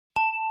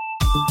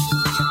Welcome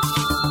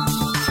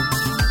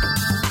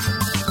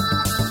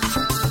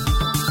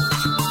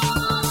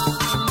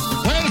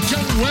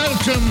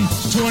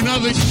to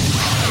another...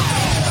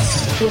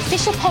 The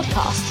official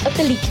podcast of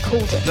The Leaky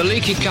Cauldron. The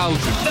Leaky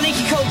Cauldron. The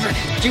Leaky Cauldron.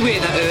 Do you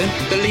hear that,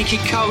 Ern? The Leaky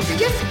Cauldron.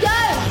 Just go!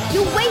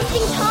 You're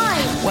wasting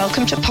time!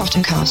 Welcome to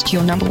Pottercast,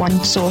 your number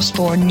one source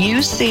for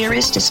news,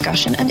 theories,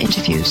 discussion and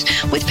interviews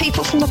with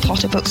people from the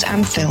Potter books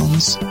and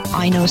films.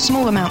 I know a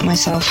small amount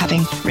myself,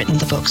 having written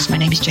the books. My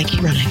name is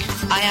J.K. Rowling.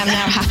 I am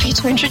now happy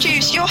to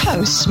introduce your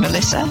hosts,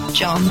 Melissa,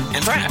 John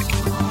and Frank.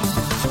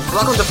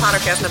 Welcome to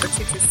Pottercast number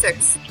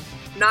 226,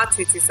 not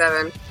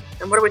 227.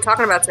 And what are we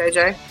talking about today,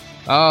 Jay?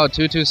 Oh,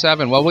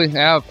 227. Well, we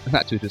have,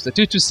 not 227,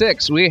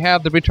 226. We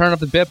have the return of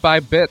the Bit by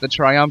Bit, the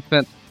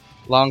triumphant,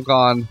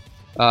 long-gone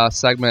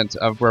segment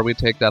of where we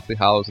take Deathly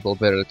Hallows a little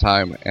bit at a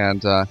time.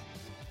 And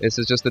this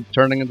is just the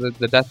turning into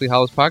the Deathly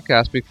Hallows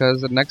podcast,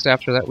 because next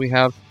after that we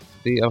have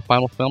the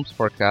final films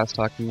forecast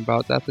talking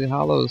about Deathly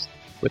Hallows,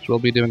 which we'll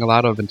be doing a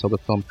lot of until the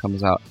film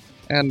comes out.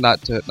 And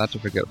not to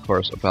forget, of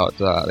course, about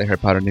the Harry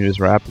Potter news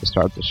wrap to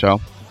start the show,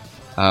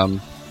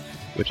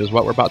 which is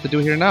what we're about to do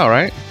here now,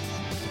 right?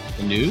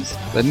 The news?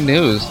 The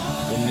news.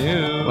 The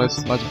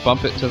news. Let's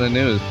bump it to the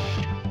news.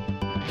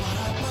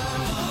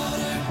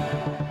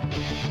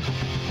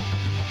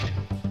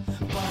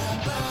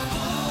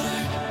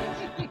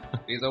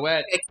 He's a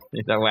wet.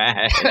 He's a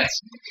wet.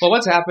 Well,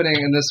 what's happening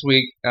in this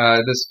week,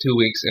 this 2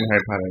 weeks in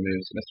Harry Potter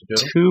news, Mr.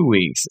 Joe? 2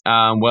 weeks.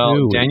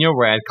 Daniel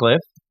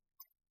Radcliffe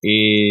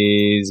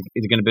is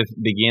going to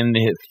begin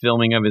the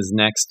filming of his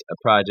next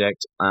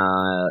project,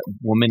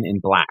 Woman in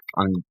Black,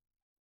 on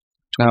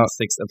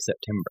 26th of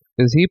September.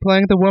 Is he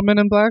playing the Woman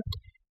in Black?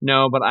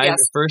 No, but I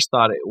first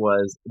thought it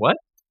was... What?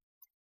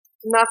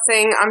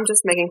 Nothing. I'm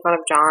just making fun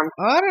of John.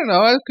 I don't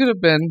know. It could have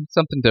been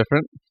something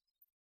different.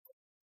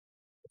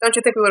 Don't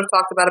you think we would have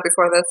talked about it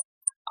before this?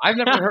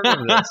 I've never heard of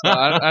this. So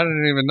I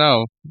didn't even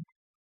know.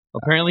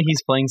 Apparently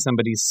he's playing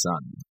somebody's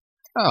son.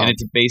 Oh. And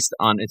it's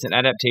an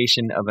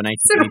adaptation of a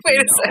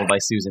 1983 novel by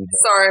Susan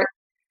Hill. Sorry.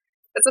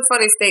 It's a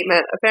funny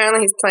statement.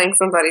 Apparently he's playing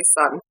somebody's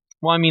son.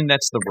 Well, I mean,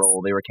 that's the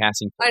role they were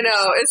casting for. I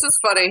know. It's just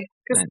funny.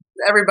 Because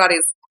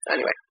everybody's...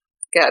 Anyway.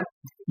 Good.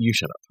 You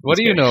shut up. What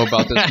do you know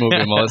about this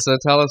movie,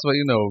 Melissa? Tell us what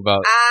you know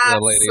about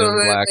The Lady in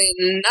Black.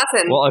 Absolutely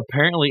nothing. Well,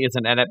 apparently it's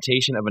an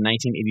adaptation of a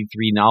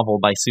 1983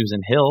 novel by Susan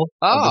Hill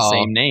of the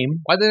same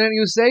name. Why didn't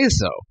you say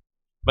so?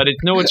 But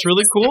it's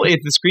really cool.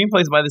 The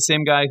screenplay's by the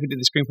same guy who did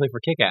the screenplay for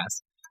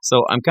Kick-Ass.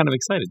 So I'm kind of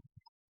excited.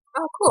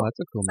 Oh, cool.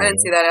 That's a cool movie. I didn't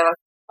see that, Ella.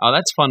 Oh,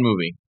 that's a fun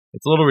movie.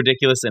 It's a little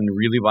ridiculous and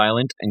really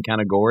violent and kind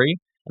of gory.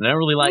 And I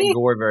don't really like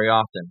gore very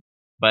often.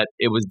 But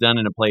it was done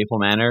in a playful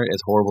manner,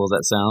 as horrible as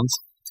that sounds.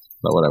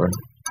 But whatever.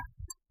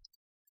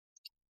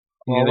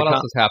 Well, what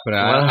else is happening?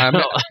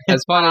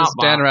 As fun as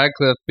Dan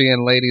Radcliffe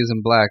being Ladies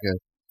in Black,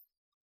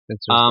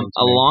 it's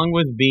along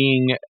with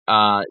being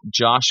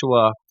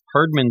Joshua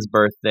Herdman's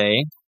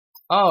birthday.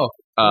 Oh,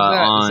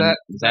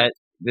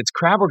 it's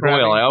Crab or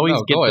Goyle. I always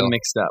get them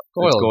mixed up.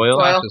 Goyle. It's Goyle.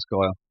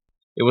 Goyle.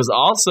 It was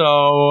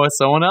also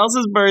someone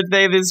else's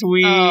birthday this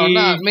week. Oh,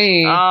 not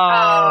me.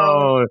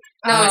 Oh.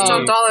 No, it's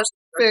John Dollar's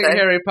big birthday.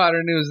 Harry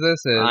Potter news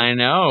this is. I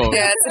know.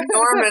 Yeah, it's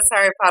enormous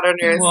Harry Potter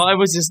news. Well, I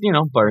was just,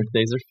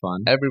 birthdays are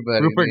fun.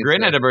 Everybody. Rupert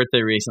Grint had a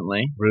birthday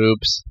recently.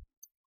 Roops.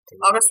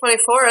 August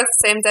 24th,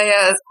 same day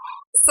as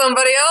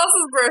somebody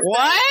else's birthday.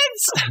 What?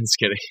 I'm just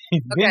kidding.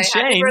 Okay,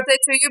 happy birthday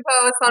to you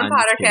both on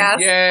Pottercast.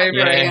 Yay,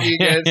 Brady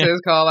gets his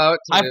call out.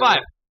 High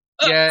five.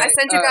 Yeah, I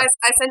sent you guys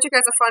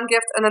a fun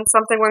gift, and then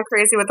something went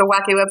crazy with the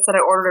wacky website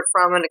I ordered it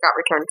from, and it got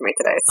returned to me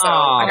today. So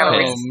I got a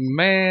really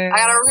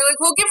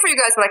cool gift for you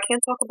guys, but I can't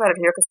talk about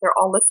it here because they're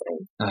all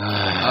listening.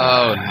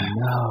 Oh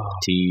no!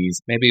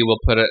 Tease. Maybe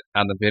we'll put it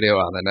on the video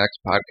on the next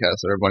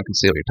podcast so everyone can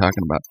see what you're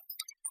talking about.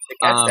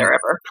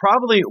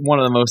 Probably one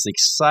of the most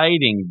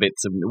exciting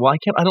bits of. Well,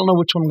 I don't know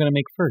which one I'm going to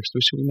make first.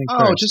 Which should we make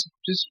first? Oh, just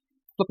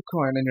flip a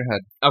coin in your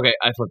head. Okay,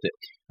 I flipped it.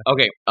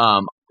 Okay,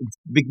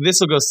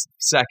 this will go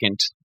second.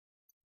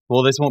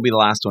 Well, this won't be the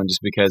last one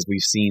just because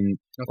we've seen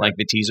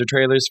the teaser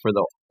trailers for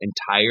the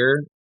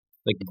entire,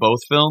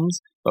 both films,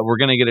 but we're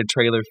going to get a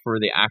trailer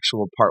for the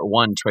actual Part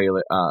 1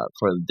 trailer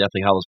for Deathly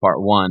Hallows Part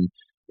 1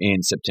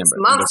 in September.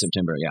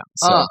 September, yeah.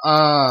 So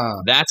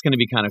that's going to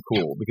be kind of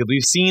cool because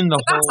we've seen the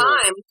whole...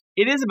 time.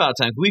 It is about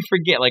time. We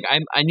forget.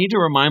 I need to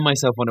remind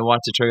myself when I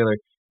watch the trailer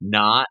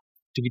not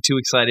to get too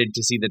excited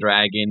to see the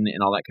dragon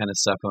and all that kind of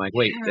stuff. I'm like,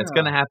 wait, that's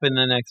going to happen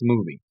in the next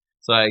movie.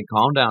 So I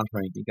calm down,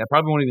 Frankie. I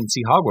probably won't even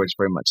see Hogwarts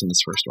very much in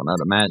this first one,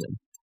 I'd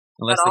imagine.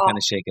 Unless they kind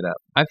of shake it up.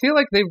 I feel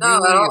like they've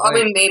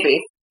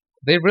maybe.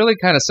 They really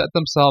kind of set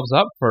themselves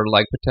up for,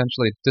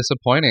 potentially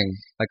disappointing,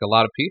 a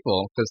lot of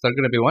people. Because they're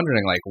going to be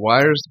wondering,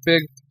 where's the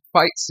big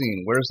fight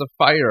scene? Where's the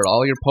fire?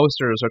 All your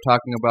posters are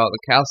talking about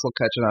the castle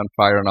catching on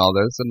fire and all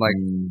this. And,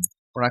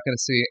 we're not going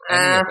to see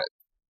any of it.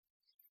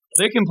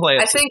 They can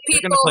play it. I think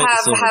people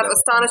have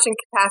astonishing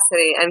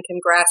capacity and can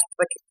grasp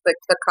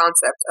the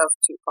concept of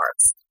two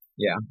parts.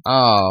 Yeah.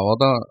 Oh,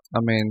 well,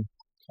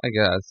 I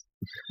guess.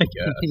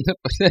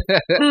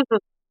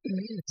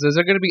 So is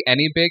there going to be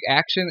any big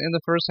action in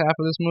the first half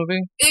of this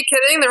movie? Are you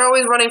kidding? They're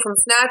always running from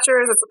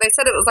snatchers. They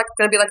said it was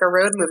going to be like a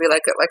road movie,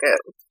 like a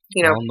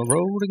on the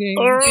road again.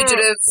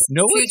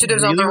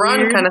 Fugitives on the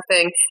run kind of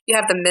thing. You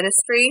have the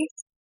Ministry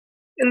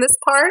in this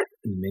part.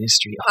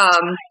 Ministry.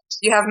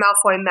 You have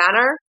Malfoy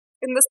Manor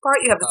in this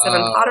part. You have the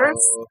Seven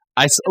Potters.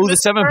 The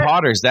Seven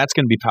Potters. That's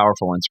going to be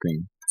powerful on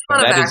screen.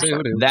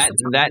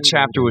 That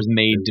chapter was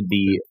made to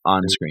be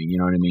on screen. You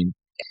know what I mean?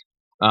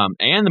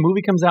 And the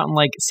movie comes out in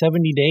like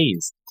 70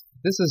 days.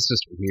 This is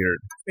just weird.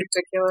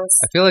 Ridiculous.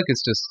 I feel like it's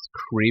just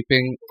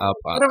creeping up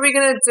on. What are we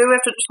gonna do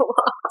after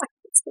July?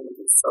 It's gonna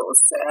be so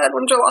sad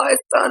when July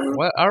is done.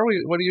 What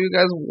do you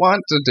guys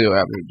want to do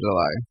after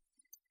July?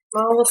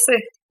 Well, we'll see.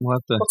 We'll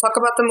talk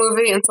about the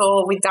movie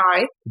until we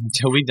die.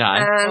 Until we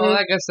die. Well,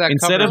 I guess that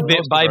instead of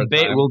bit by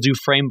bit, we'll do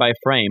frame by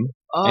frame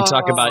and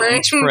talk about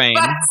each frame.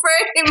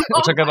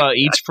 We'll talk about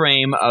each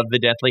frame of the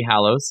Deathly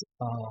Hallows,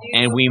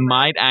 and we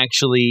might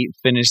actually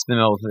finish them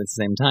both at the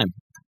same time.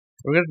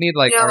 We're gonna need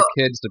our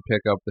kids to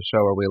pick up the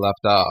show where we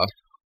left off.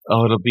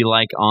 Oh, it'll be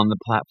like on the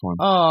platform.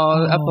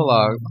 Oh, the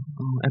epilogue.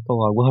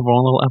 Epilogue. We'll have our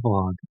own little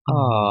epilogue.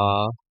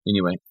 Aww.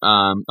 Anyway,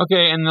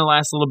 okay, and the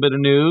last little bit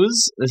of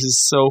news. This is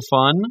so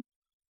fun.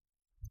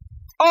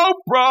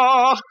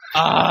 Oprah!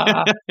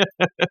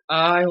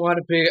 I want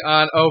to be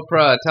on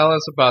Oprah. Tell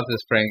us about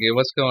this, Frankie.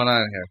 What's going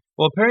on here?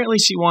 Well, apparently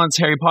she wants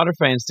Harry Potter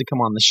fans to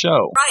come on the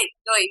show.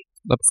 Right.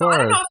 Of course. I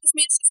don't know if this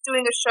means she's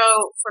doing a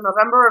show for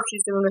November or if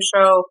she's doing a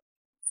show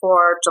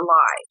for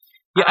July.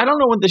 Yeah, I don't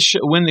know when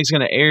it's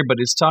going to air, but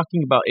it's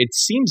talking about. It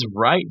seems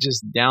right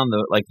just down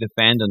the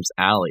fandom's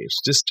alley.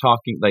 It's just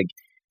talking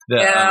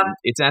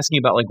it's asking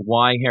about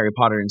why Harry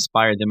Potter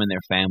inspired them and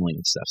their family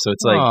and stuff. So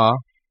it's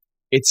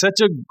it's such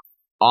a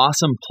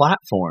awesome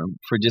platform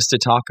for just to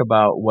talk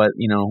about what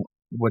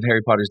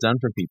Harry Potter's done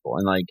for people,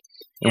 and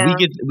we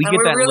get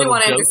that really little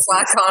want Andrew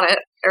Slack on it.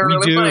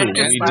 We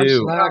do.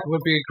 Slack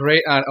would be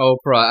great on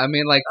Oprah. I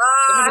mean,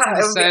 someone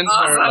just send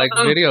her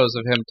videos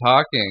of him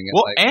talking.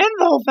 And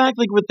the whole fact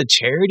with the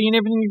charity and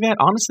everything like that.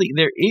 Honestly,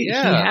 he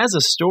has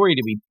a story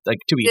to be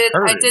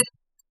heard.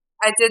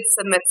 I did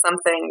submit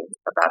something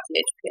about the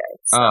HPA.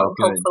 So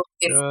hopefully,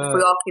 if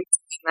we all keep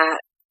doing that.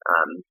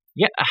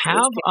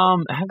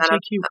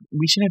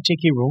 We should have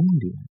J.K. Rowling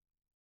do that.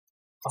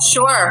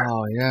 Sure.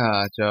 Oh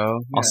yeah, Joe.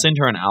 I'll send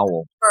her an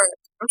owl. Sure.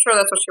 I'm sure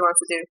that's what she wants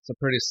to do. It's a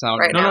pretty sound.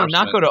 Right no,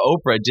 not go to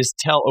Oprah. Just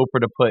tell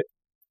Oprah to put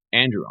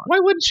Andrew on. Why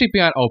wouldn't she be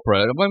on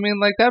Oprah? I mean,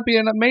 that'd be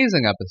an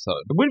amazing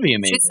episode. It would be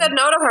amazing. She said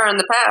no to her in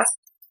the past.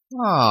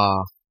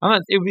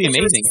 It would be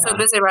amazing. She was so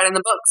busy writing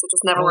the books, it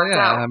just never worked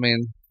out. I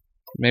mean,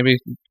 maybe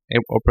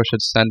Oprah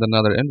should send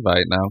another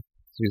invite now.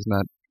 She's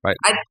not right.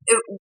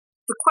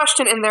 The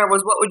question in there was,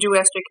 what would you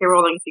ask J.K.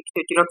 Rowling if you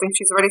could? You don't think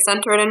she's already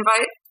sent her an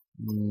invite?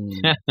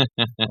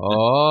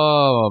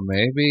 Oh,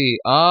 maybe.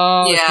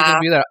 Oh, yeah. She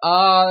can be there.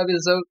 Oh, that'd be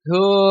so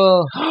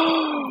cool.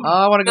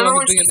 I want to go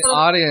and be in the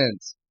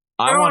audience.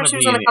 Remember when she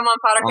was going to come on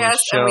podcast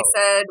and we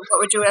said,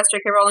 what would you ask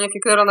J.K. Rowling if you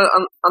could on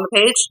the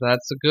page?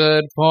 That's a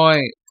good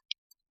point.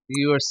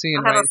 You are seeing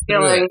right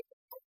through it.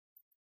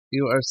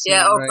 You are seeing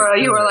Oprah,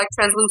 right you were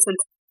translucent.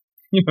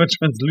 You are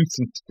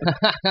translucent.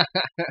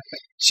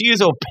 She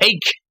is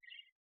opaque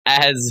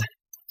as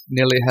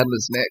nearly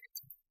headless Nick.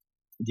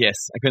 Yes,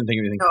 I couldn't think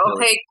of anything.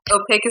 No,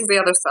 opaque is the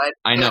other side.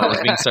 I know, I was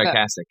being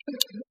sarcastic.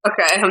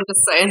 Okay, I'm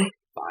just saying.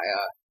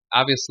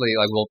 Obviously,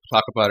 we'll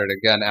talk about it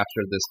again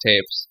after this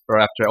tapes, or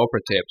after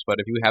Oprah tapes, but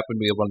if you happen to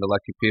be one of the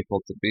lucky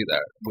people to be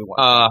there, we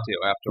want you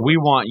afterwards. We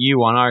want you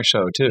on our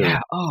show, too.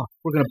 Yeah,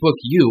 we're going to book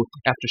you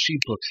after she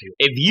books you.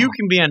 If you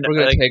can be on...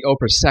 We're going to take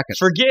Oprah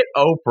second. Forget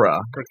Oprah.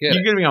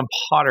 You're going to be on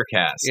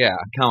Pottercast. Yeah.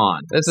 Come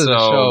on. This is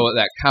a show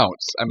that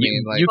counts. I mean,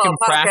 you can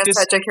practice...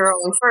 Pottercast had J.K.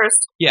 Rowling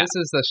first. Yeah. This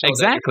is the show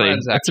exactly.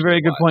 That's a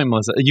very good point,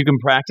 Melissa. You can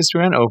practice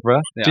around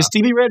Oprah just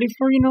to be ready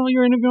for,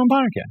 your interview on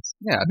Pottercast.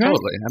 Yeah,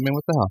 totally. I mean,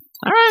 what the hell?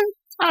 All right.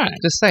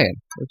 Just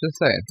saying.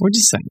 We're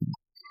just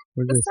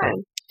saying.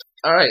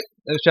 All right.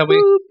 Shall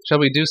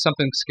we do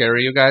something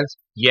scary, you guys?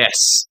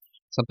 Yes.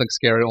 Something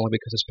scary only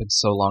because it's been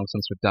so long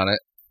since we've done it.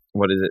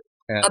 What is it?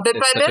 And a bit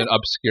it's by such bit? an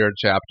obscure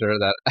chapter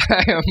that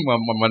I'm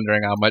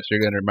wondering how much you're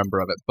going to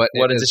remember of it. But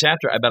what is the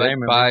chapter? I bet I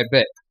remember. By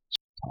bit.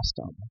 Tossed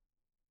on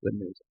the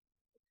news.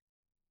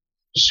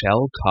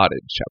 Shell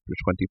Cottage, Chapter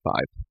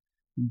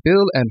 25.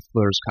 Bill and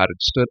Fleur's cottage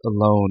stood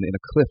alone in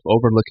a cliff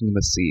overlooking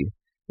the sea.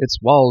 Its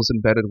walls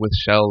embedded with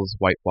shells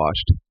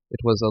whitewashed.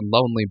 It was a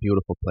lonely,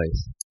 beautiful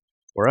place.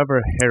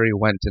 Wherever Harry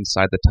went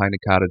inside the tiny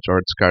cottage or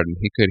its garden,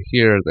 he could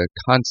hear the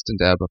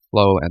constant ebb of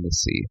flow and the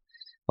sea,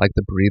 like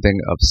the breathing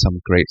of some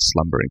great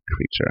slumbering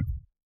creature.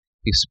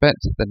 He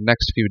spent the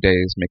next few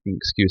days making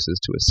excuses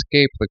to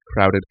escape the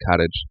crowded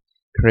cottage,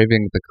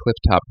 craving the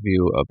cliff-top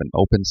view of an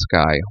open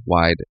sky,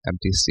 wide,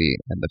 empty sea,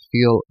 and the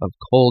feel of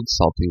cold,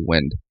 salty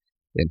wind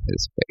in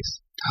his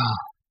face.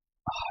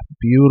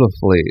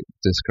 Beautifully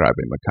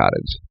describing the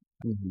cottage.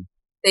 Mm-hmm.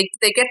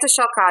 They get to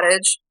Shell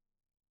Cottage.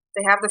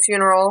 They have the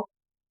funeral.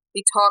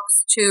 He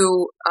talks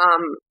to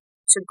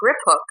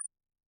Griphook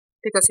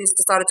because he's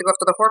decided to go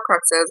after the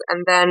Horcruxes,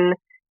 and then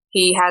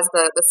he has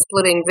the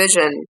splitting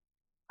vision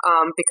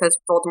because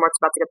Voldemort's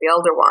about to get the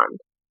Elder Wand.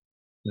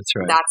 That's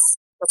right.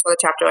 That's why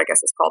the chapter, I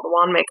guess, is called The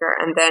Wand Maker.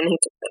 And then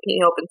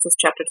he opens this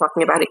chapter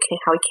talking about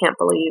how he can't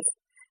believe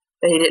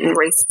that he didn't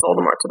race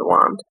Voldemort to the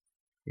wand.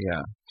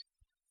 Yeah.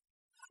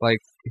 Like,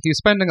 he's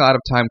spending a lot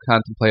of time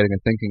contemplating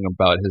and thinking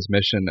about his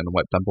mission and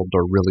what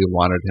Dumbledore really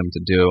wanted him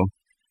to do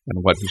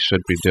and what he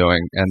should be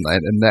doing. And I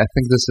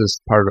think this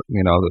is part of,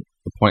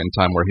 the point in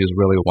time where he's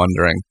really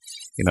wondering,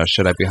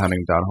 should I be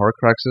hunting down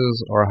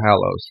Horcruxes or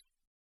Hallows?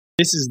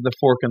 This is the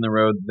fork in the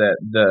road that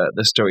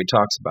the story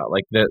talks about.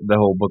 Like, the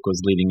whole book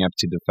was leading up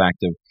to the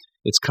fact of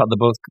it's called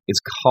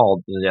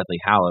the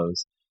Deathly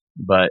Hallows,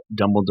 but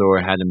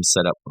Dumbledore had him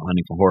set up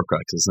hunting for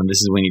Horcruxes, and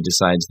this is when he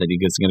decides that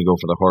he's going to go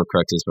for the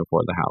Horcruxes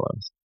before the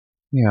Hallows.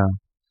 Yeah.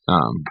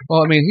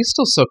 Well, I mean, he's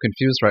still so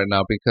confused right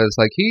now because,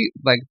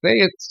 they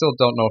still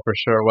don't know for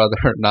sure whether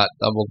or not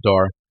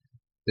Dumbledore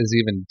is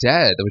even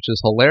dead, which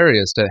is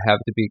hilarious to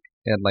have to be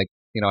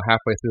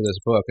halfway through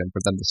this book and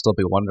for them to still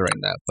be wondering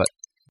that. But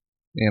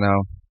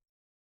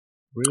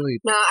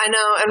really. No, I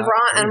know, and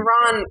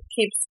Ron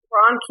keeps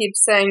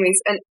saying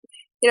these, and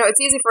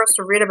it's easy for us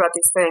to read about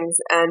these things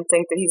and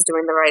think that he's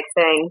doing the right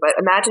thing. But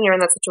imagine you're in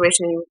that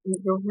situation, and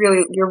you're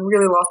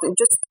really lost.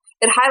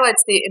 It highlights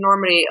the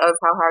enormity of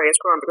how Harry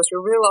has grown because you're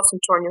really lost and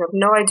torn. You have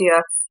no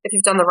idea if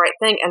you've done the right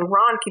thing. And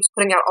Ron keeps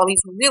putting out all these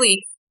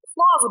really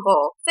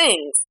plausible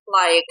things,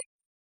 like,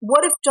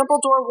 what if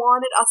Dumbledore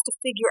wanted us to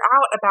figure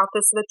out about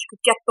this so that you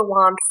could get the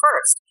wand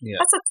first? Yeah.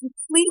 That's a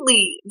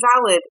completely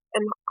valid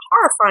and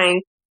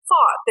horrifying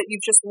thought that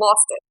you've just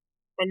lost it,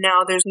 and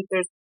now there's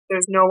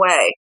no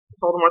way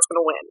Voldemort's going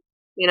to win.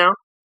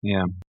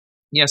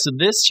 Yeah. So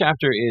this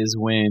chapter is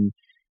when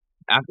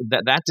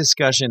that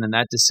discussion and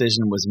that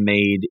decision was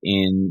made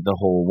in the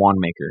whole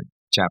Wandmaker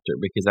chapter,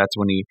 because that's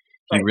when he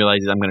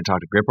realizes, I'm going to talk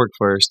to Griphook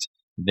first,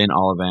 then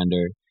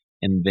Ollivander.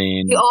 And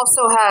then he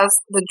also has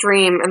the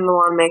dream in the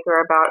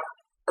Wandmaker about,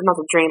 not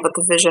the dream, but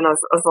the vision of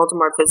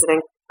Voldemort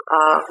visiting,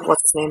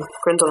 what's his name?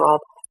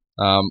 Grindelwald.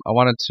 I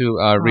wanted to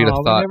read a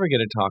thought. We never get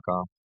a talk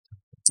off.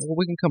 Well,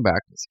 we can come back.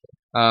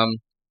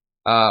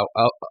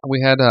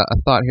 We had a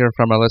thought here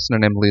from a listener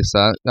named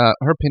Lisa.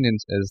 Her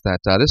opinion is that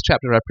this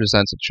chapter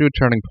represents a true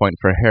turning point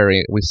for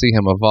Harry. We see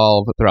him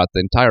evolve throughout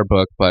the entire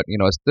book, but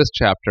it's this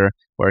chapter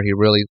where he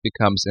really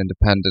becomes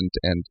independent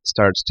and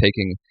starts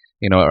taking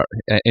an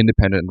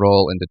independent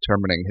role in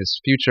determining his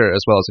future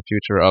as well as the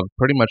future of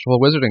pretty much the whole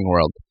wizarding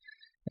world.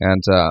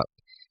 And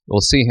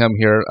we'll see him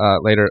here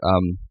later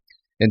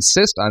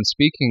insist on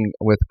speaking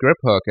with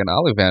Griphook and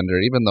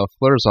Ollivander, even though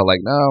Fleur's all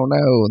like, no,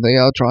 they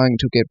are trying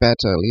to get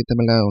better. Leave them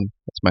alone.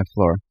 That's my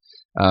Fleur.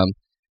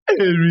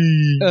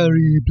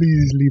 Harry,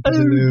 please leave them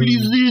alone.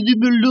 Please leave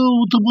them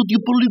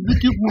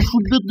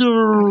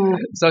alone.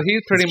 So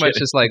he's pretty much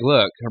just like,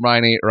 look,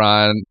 Hermione,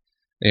 Ron,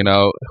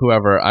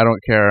 whoever, I don't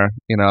care,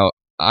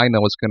 I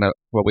know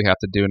what we have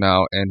to do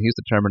now, and he's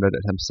determined it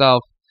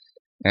himself,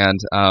 and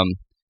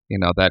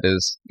that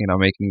is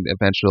making the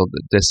eventual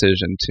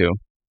decision to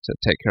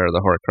take care of the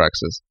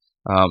Horcruxes.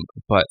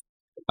 But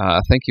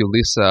thank you,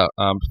 Lisa,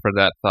 for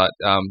that thought.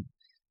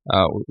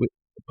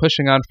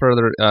 Pushing on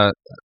further,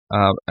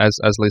 as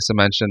Lisa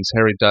mentions,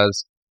 Harry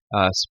does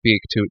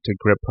speak to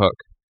Griphook,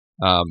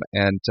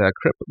 and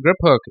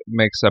Griphook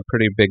makes a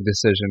pretty big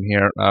decision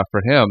here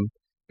for him.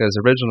 Because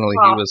originally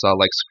he was all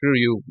like, screw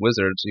you,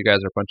 wizards, you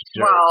guys are a bunch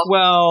of jerks.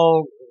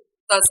 Well,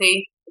 does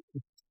he?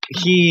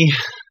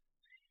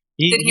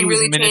 Did he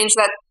really change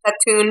that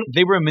tune?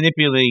 They were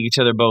manipulating each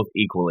other both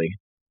equally.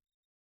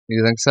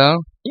 You think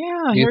so?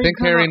 Yeah. Do you think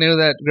Harry knew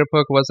that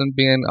Griphook wasn't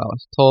being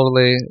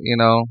totally,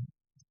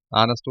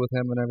 honest with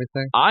him and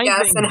everything? I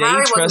think and they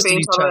Harry trusted wasn't being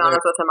each totally other.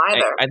 honest with him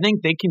either. I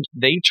think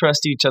they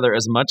trust each other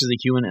as much as a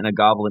human and a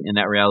goblin in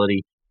that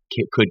reality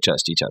could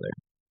trust each other.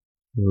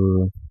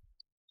 Ooh.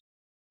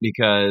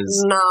 Because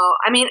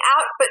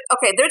but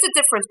okay, there's a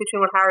difference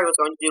between what Harry was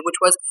going to do, which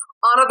was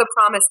honor the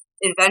promise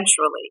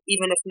eventually,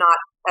 even if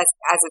not as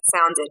it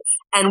sounded,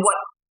 and what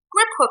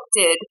Griphook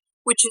did,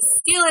 which is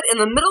steal it in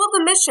the middle of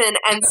the mission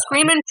and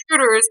scream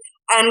intruders,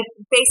 and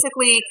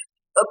basically,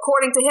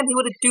 according to him, he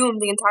would have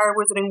doomed the entire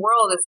wizarding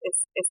world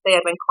if they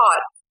had been caught,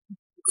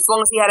 as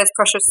long as he had his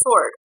precious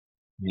sword.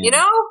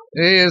 Yeah.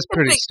 He is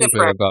pretty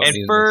stupid about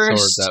using the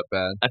sword that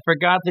bad. I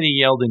forgot that he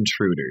yelled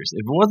intruders.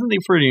 If it wasn't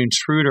for the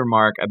intruder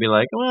mark, I'd be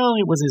like, well,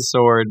 it was his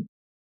sword.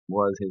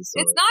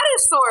 It's not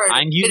his sword.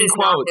 I'm using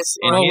quotes.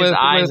 In his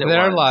eyes, with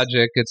their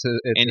logic, it's his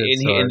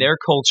sword. In their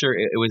culture,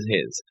 it was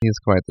his. He's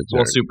quite the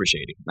jerk. Well, super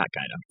shady, not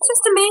kind of. It's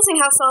just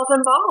amazing how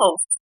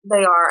self-involved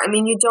they are. I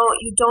mean, you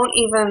don't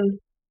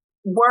even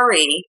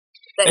worry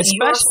that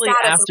especially your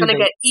status is going to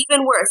get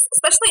even worse,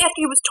 especially after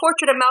he was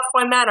tortured at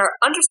Malfoy Manor,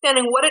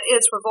 understanding what it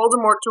is for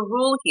Voldemort to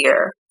rule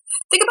here.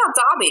 Think about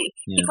Dobby.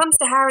 Yeah. He comes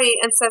to Harry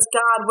and says,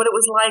 God, what it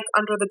was like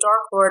under the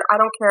Dark Lord, I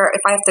don't care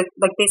if I have to,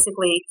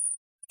 basically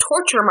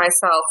torture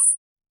myself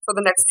for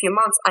the next few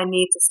months. I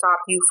need to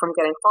stop you from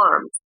getting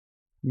harmed.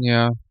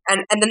 Yeah.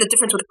 And then the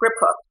difference with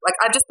Griphook.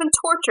 I've just been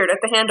tortured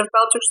at the hand of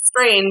Bellatrix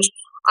Strange.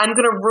 I'm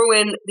going to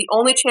ruin the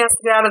only chance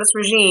to get out of this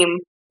regime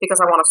because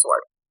I want a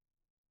sword.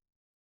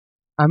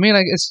 I mean,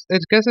 I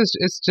guess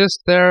it's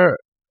just their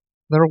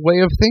way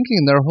of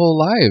thinking their whole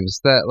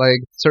lives, that like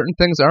certain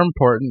things are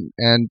important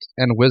and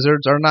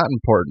wizards are not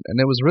important. And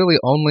it was really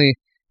only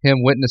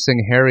him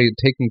witnessing Harry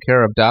taking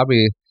care of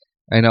Dobby,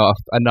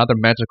 another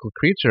magical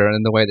creature,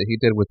 in the way that he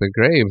did with the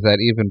grave, that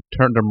even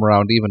turned him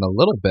around even a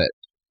little bit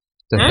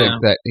to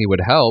think that he would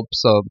help.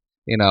 So,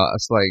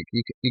 it's like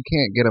you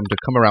can't get him to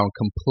come around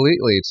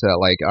completely to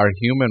like our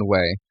human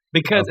way.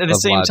 Because at the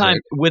same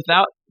time,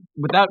 without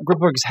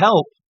Griphook's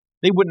help,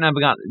 they wouldn't have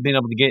been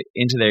able to get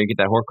into there and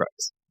get that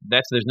Horcrux.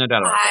 There's no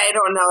doubt about it. I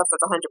don't know if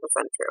that's 100%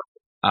 true.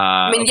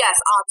 I mean, yes,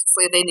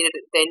 obviously they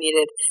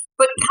needed,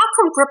 but how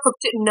come Griphook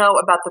didn't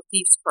know about the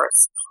Thieves'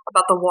 Curse,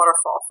 about the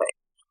waterfall thing?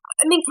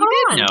 I mean, come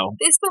on.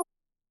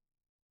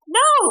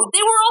 No,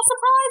 they were all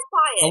surprised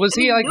by it. Well, was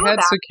he like head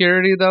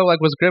security though?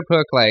 Like, was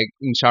Griphook like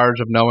in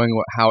charge of knowing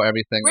how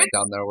everything went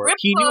down there worked?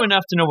 He knew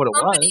enough to know what it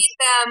was.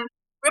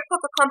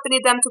 Griphook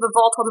accompanied them to the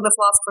vault holding the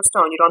Philosopher's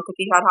Stone. You don't think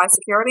he had high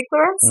security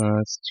clearance?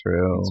 That's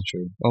true. That's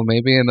true. Well,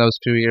 maybe in those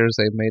 2 years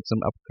they've made some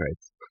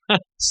upgrades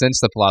since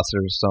the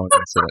Philosopher's Stone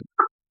incident.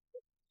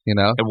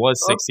 It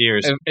was 6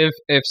 years.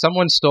 If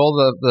someone stole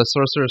the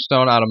Sorcerer's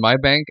Stone out of my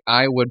bank,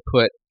 I would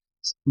put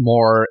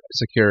more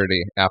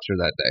security after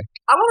that day.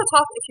 I want to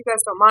talk, if you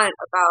guys don't mind,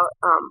 about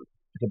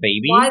the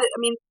baby. Why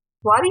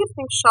do you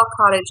think Shell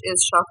Cottage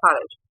is Shell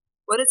Cottage?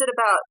 What is it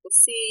about the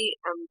sea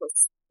and the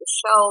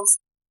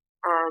shells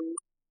and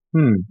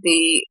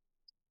the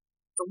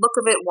look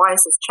of it? Why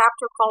is this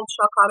chapter called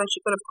Shell Cottage?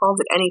 You could have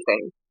called it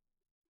anything.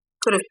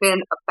 Could have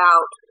been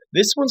about.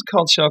 This one's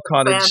called Shell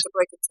Cottage.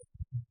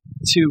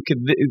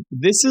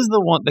 This is the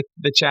one,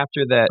 the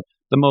chapter that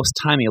the most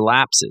time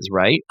elapses,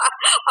 right?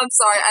 I'm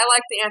sorry, I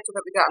like the answer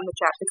that we got in the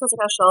chat because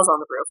it has shells on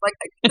the roof. Like,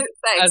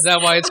 thanks. Is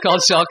that why it's called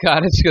Shell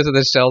Cottage? Because of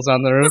the shells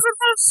on the roof? Because it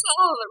has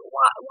shells.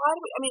 Why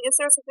do we? I mean, is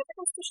there a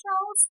significance to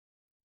shells?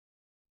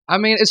 I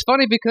mean, it's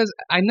funny because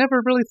I never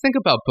really think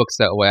about books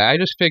that way.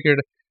 I just figured,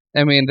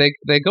 I mean,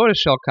 they go to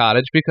Shell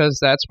Cottage because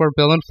that's where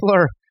Bill and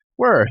Fleur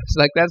were. It's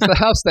like that's the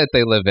house that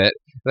they live at.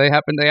 They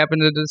happen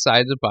to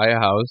decide to buy a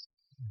house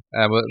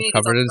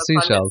covered in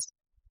seashells.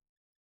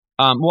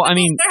 Well, I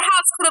mean, their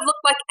house could have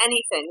looked like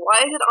anything.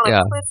 Why is it on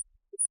a cliff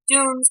with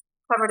dunes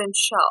covered in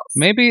shells?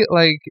 Maybe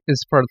like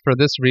is for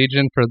this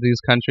region, for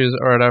these countries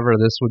or whatever,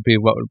 this would be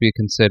what would be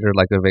considered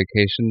like a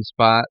vacation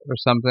spot or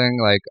something,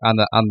 like on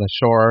the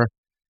shore,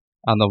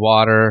 on the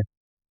water.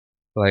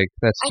 Like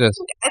that's I think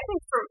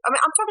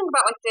I'm talking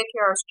about like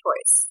J.K.R.'s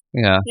choice.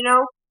 Yeah.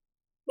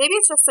 Maybe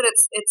it's just that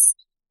it's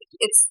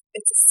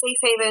a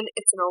safe haven.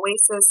 It's an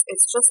oasis.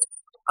 It's just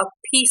a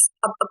piece,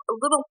 a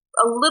little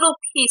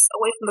piece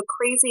away from the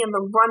crazy and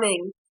the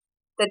running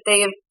that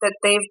they've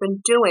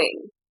been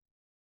doing,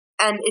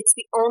 and it's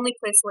the only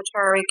place in which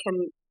Harry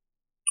can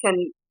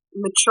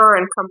mature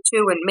and come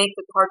to and make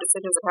the hard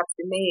decisions that have to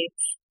be made,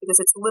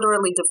 because it's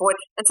literally devoid.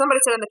 And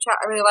somebody said in the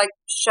chat, I really like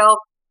shell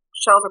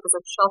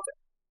represents shelter,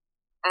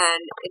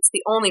 and it's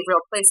the only real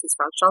place he's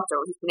found shelter.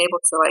 Where he's been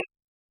able to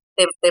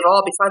they've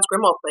all, besides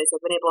Grimmauld Place,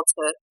 they've been able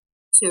to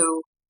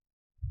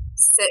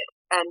sit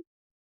and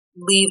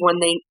leave when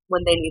they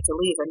need to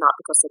leave, and not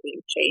because they're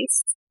being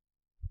chased.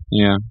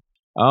 Yeah.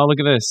 Oh,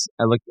 look at this.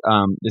 I looked.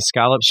 The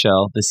scallop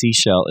shell, the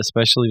seashell,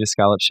 especially the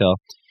scallop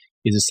shell,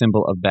 is a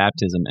symbol of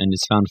baptism and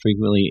is found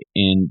frequently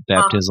in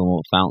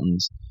baptismal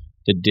fountains.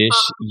 The dish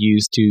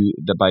used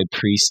by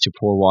priests to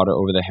pour water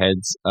over the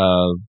heads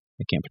of,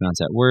 I can't pronounce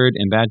that word,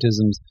 in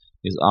baptisms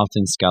is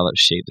often scallop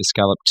shaped. The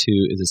scallop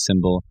too is a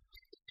symbol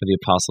for the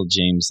Apostle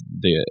James,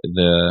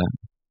 the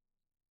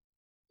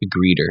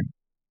greeter.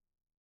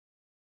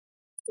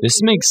 This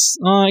makes,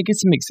 I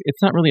guess it's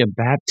not really a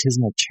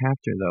baptismal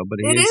chapter though, but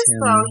it is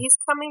him. Though. He's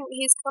coming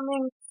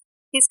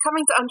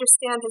to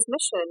understand his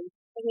mission,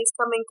 and he's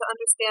coming to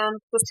understand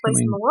his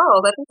place in the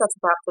world. I think that's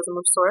a baptism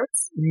of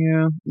sorts.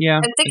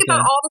 Yeah. And think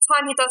about all the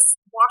time he does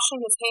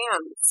washing his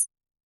hands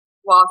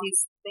while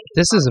he's thinking.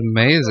 This is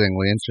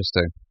amazingly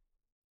interesting.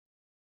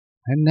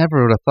 I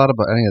never would have thought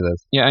about any of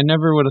this. Yeah, I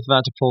never would have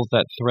thought to pull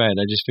that thread.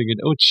 I just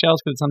figured, it's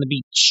shells because it's on the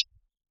beach.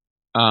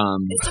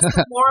 It's just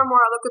the more and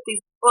more I look at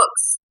these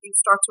books, you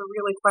start to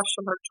really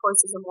question her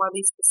choices and why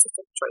these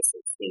specific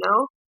choices, And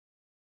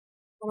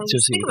I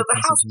just think of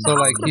the house could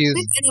have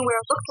lived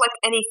anywhere, it looked like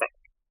anything.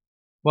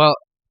 Well,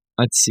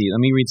 let's see. Let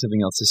me read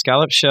something else. The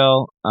scallop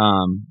shell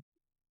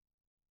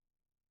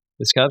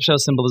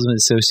symbolism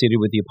is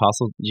associated with the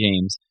Apostle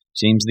James.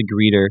 James the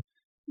Greeter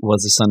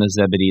was the son of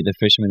Zebedee, the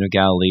fisherman of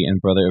Galilee, and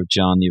brother of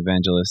John the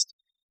Evangelist.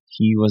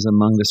 He was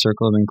among the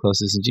circle of men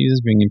closest to Jesus,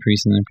 bringing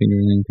priests and Peter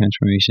in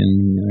transformation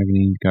in the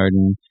agony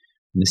garden.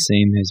 And the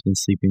same has been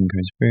sleeping in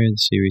Christ's prayer.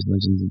 The series of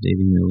legends of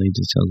dating the Middle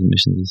Ages tells the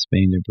missions of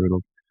Spain. They're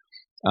brutal.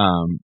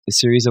 A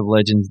series of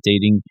legends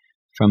dating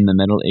from the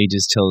Middle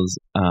Ages tells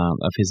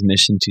of his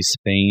mission to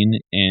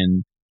Spain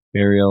and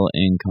burial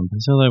in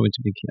Compostela,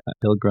 which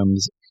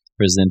pilgrims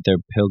present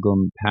their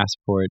pilgrim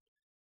passport.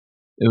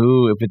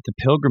 Ooh, if it's the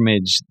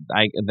pilgrimage,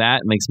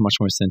 that makes much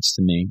more sense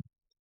to me.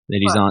 That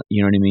he's on,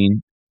 you know what I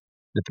mean?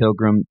 The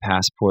pilgrim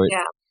passport,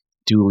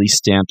 duly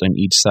stamped on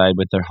each side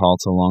with their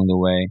halts along the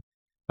way.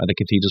 by the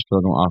cathedral's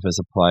pilgrim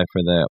office apply for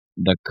the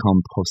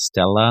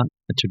Compostela,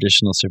 a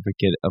traditional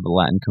certificate of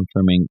Latin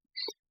confirming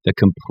the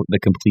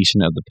completion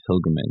of the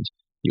pilgrimage.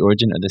 The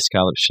origin of the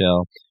scallop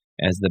shell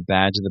as the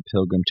badge of the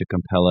pilgrim to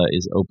Compostela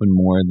is open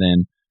to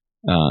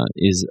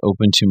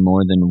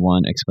more than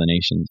one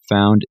explanation.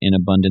 Found in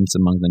abundance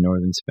among the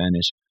northern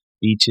Spanish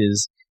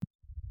beaches,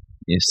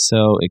 if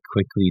so, it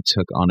quickly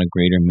took on a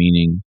greater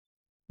meaning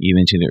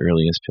even to the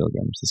earliest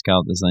pilgrims. The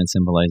scallop design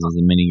symbolizes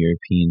the many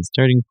European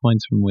starting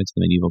points from which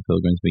the medieval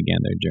pilgrims began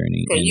their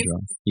journey. Okay,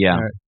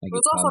 yeah. It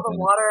was also the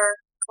water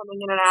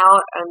coming in and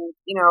out and,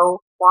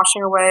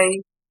 washing away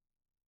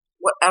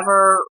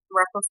whatever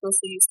recklessness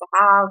he used to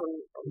have.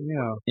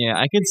 Yeah,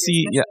 I could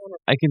see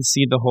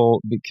the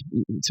whole,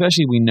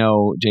 especially we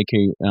know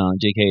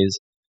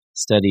JK's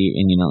study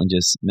in,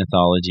 just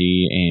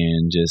mythology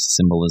and just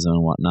symbolism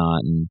and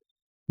whatnot, and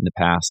in the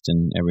past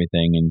and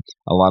everything, and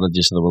a lot of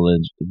just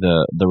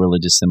the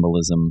religious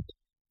symbolism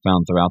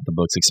found throughout the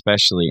books,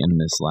 especially in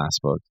this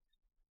last book.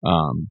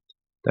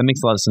 That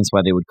makes a lot of sense why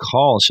they would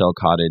call Shell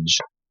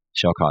Cottage.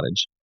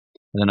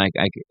 And then I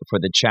for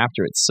the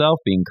chapter itself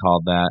being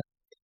called that,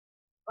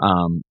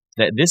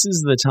 that this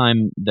is the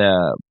time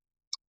the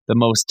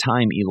most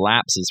time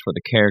elapses for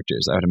the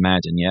characters, I would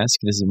imagine. Yes,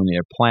 this is when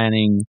they're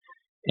planning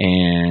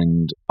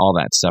and all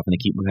that stuff, and they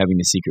keep having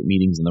the secret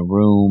meetings in the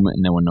room,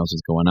 and no one knows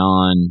what's going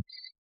on.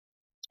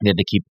 They had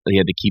to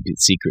keep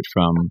it secret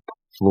from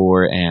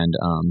Fleur and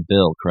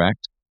Bill,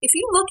 correct? If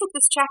you look at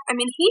this chapter,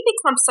 he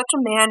becomes such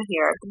a man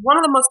here. One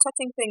of the most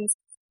touching things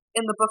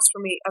in the books for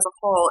me as a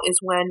whole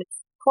is when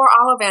poor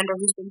Ollivander,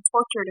 who's been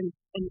tortured and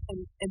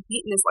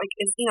beaten, is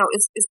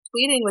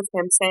pleading with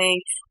him,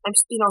 saying,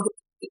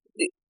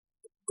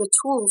 the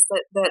tools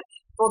that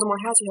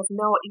Voldemort has, you have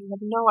no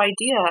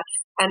idea.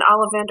 And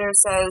Ollivander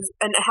says,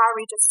 and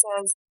Harry just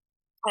says,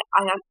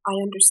 I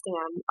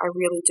understand, I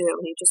really do.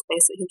 And he just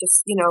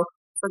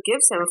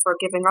forgives him for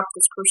giving up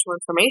this crucial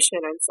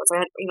information and says,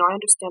 I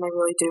understand, I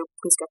really do.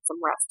 Please get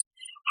some rest.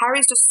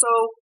 Harry's just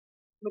so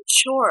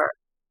mature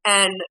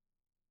and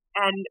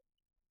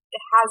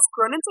has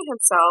grown into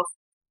himself,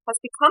 has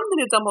become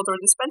the new Dumbledore,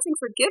 dispensing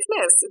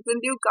forgiveness,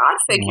 the new God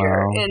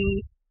figure. Wow.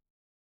 And,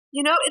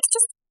 it's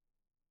just,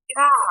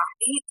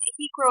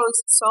 he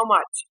grows so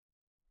much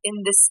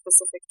in this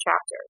specific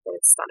chapter that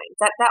it's stunning.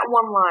 That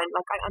one line,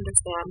 I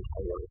understand,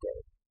 I really do.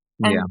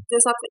 And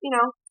there's nothing,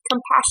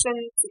 compassion,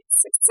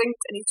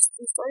 succinct, and he's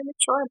very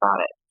mature about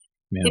it.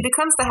 Yeah. He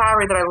becomes the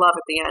Harry that I love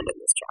at the end in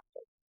this chapter.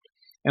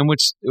 And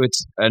which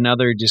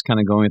another, just kind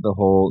of going with the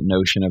whole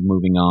notion of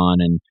moving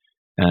on and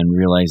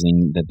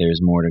realizing that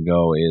there's more to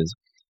go, is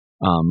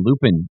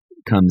Lupin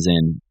comes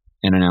in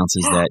and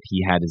announces that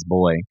he had his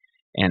boy.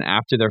 And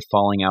after their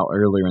falling out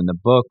earlier in the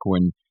book,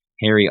 when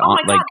Harry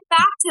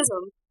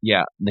baptism.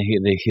 Yeah, the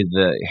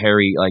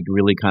Harry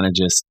really kind of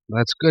just.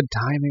 That's good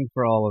timing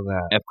for all of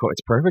that. Of course,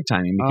 it's perfect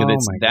timing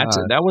because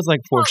that was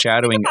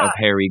foreshadowing of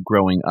Harry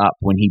growing up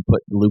when he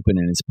put Lupin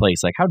in his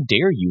place. How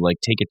dare you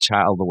take a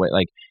child away,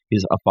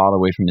 a father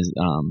away from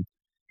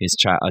his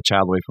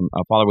child away from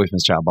a father away from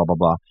his child, blah blah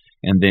blah.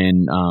 And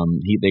then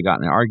they got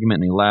in an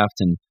argument and they left,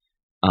 and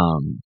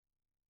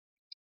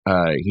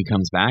he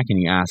comes back and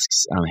he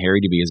asks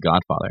Harry to be his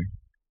godfather.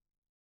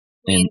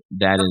 And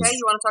that is. Okay,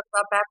 you want to talk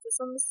about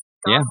baptisms?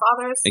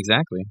 Godfathers? Yeah,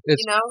 exactly.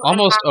 It's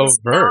almost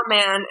overt.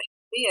 Man,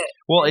 be it.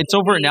 Well, it's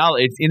overt now.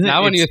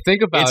 When you think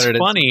about it, it's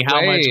funny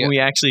how much when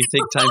we actually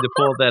take time to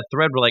pull that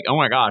thread, we're like,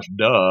 oh my gosh,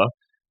 duh.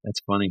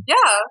 That's funny.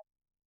 Yeah,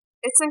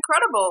 it's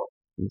incredible.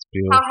 It's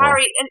beautiful. How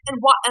Harry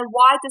and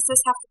why does this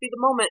have to be the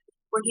moment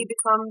where he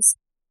becomes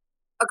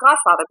a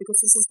godfather?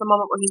 Because this is the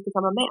moment where he's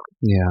become a man.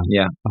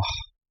 Yeah. Oh.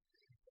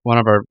 One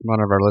of our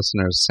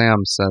listeners,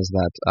 Sam, says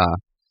that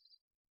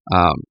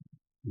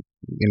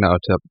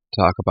to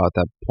talk about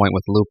that point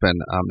with Lupin.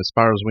 As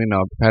far as we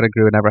know,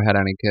 Pettigrew never had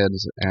any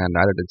kids, and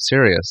neither did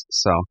Sirius.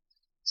 So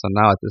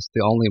now it's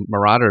the only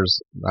Marauders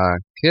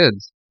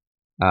kids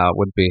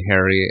would be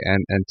Harry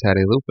and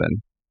Teddy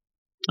Lupin.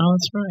 Oh,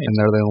 that's right. And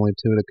they're the only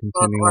two to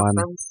continue on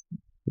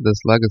this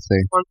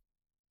legacy.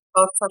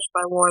 Both touched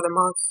by war the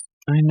most.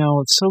 I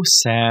know, it's so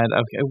sad.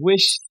 I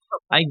wish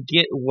I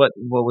get what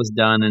was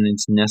done, and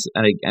it's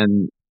necessary.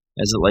 And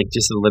as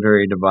just a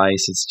literary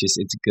device, it's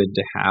good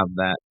to have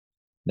that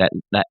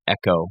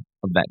echo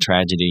of that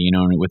tragedy,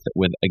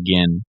 with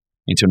again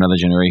into another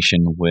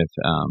generation with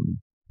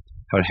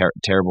how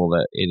terrible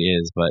that it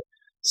is, but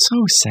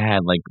so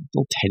sad.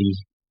 Little Teddy,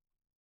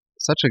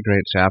 such a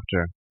great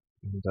chapter.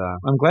 And,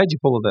 I'm glad you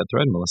pulled that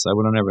thread, Melissa. I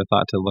would have never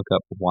thought to look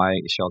up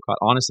why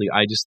Shellcott. Honestly,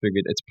 I just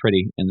figured it's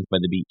pretty and it's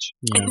by the beach.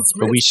 Yeah.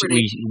 But we should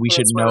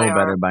know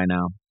better by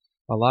now.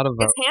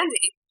 It's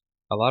handy.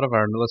 A lot of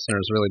our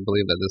listeners really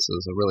believe that this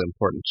is a really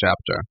important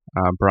chapter.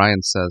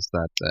 Brian says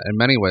that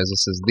in many ways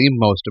this is the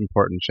most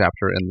important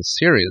chapter in the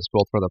series,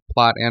 both for the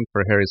plot and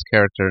for Harry's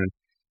character. And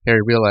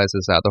Harry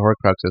realizes that the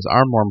Horcruxes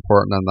are more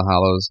important than the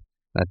Hallows,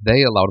 that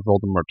they allowed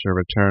Voldemort to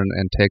return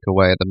and take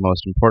away the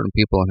most important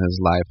people in his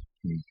life.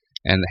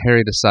 And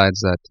Harry decides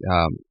that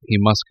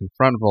he must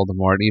confront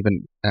Voldemort,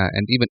 even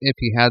if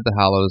he had the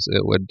Hallows,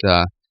 it would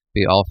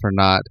be all for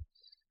naught.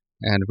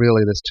 And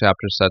really, this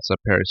chapter sets up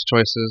Harry's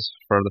choices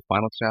for the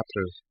final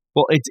chapters.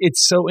 Well,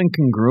 it's so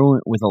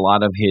incongruent with a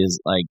lot of his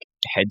like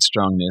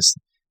headstrongness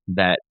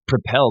that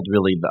propelled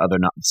really the other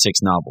 6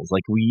 novels.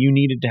 Like you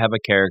needed to have a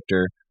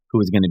character who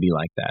was going to be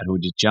like that, who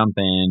would just jump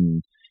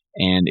in,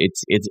 and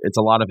it's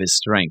a lot of his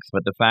strength.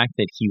 But the fact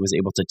that he was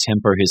able to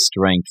temper his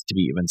strength to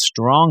be even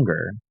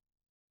stronger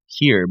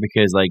here,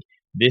 because like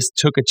this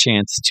took a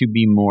chance to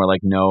be more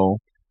like, no,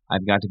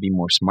 I've got to be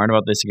more smart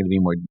about this. I'm going to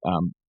be more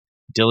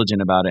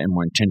diligent about it and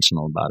more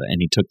intentional about it. And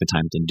he took the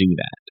time to do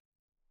that.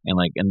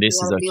 And this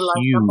is a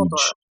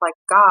huge, like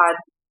God.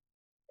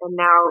 And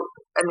now,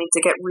 I mean,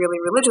 to get really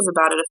religious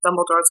about it, if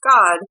Dumbledore's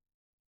God,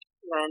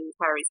 then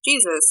Harry's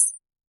Jesus,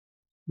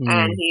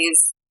 and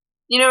he's,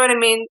 you know what I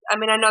mean? I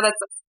mean, I know that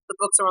the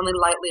books are only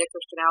lightly a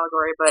Christian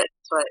allegory, but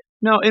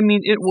no, I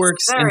mean it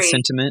works in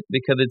sentiment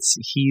because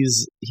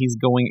he's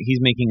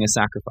making a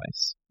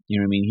sacrifice. You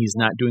know what I mean? He's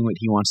not doing what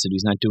he wants to do.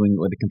 He's not doing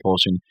it with a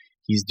compulsion.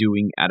 He's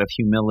doing out of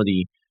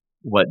humility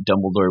what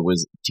Dumbledore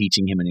was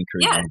teaching him and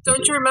encouraging him to do.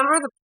 Don't you remember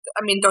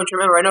don't you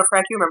remember? I know,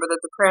 Frank, you remember the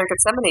prayer in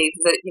Gethsemane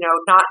that,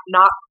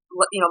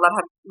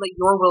 let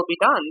your will be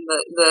done.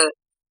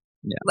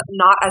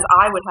 Not as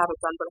I would have it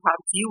done, but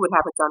as you would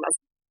have it done, as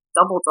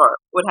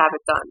Dumbledore would have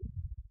it done.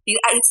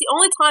 It's the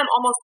only time,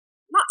 almost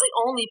not the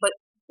only, but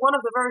one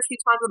of the very few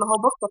times in the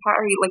whole book that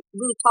Harry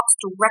really talks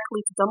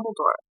directly to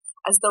Dumbledore,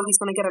 as though he's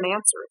going to get an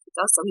answer. If he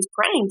does so, he's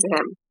praying to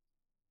him.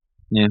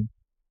 Yeah.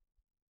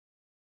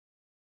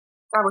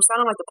 God, we're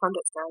sounding like the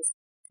pundits, guys.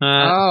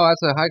 Oh,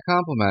 that's a high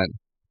compliment.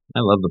 I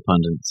love the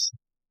pundits.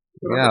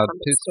 Yeah,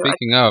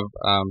 speaking of,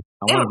 I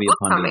want to be a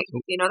pundit.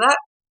 Coming. You know that?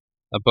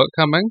 A book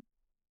coming?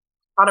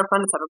 Potter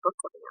pundits have a book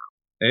coming out.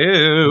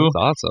 Ew.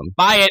 That's awesome.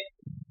 Buy it!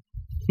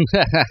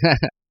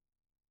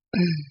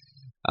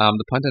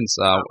 The pundits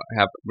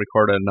have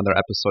recorded another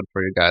episode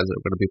for you guys that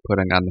we're going to be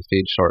putting on the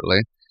feed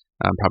shortly,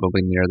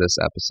 probably near this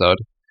episode.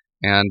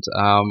 And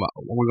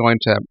we're going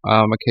to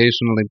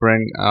occasionally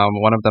bring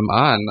one of them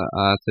on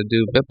to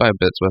do bit by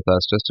bits with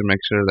us, just to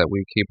make sure that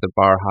we keep the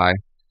bar high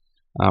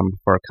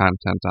for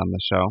content on the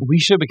show. We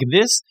should,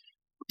 because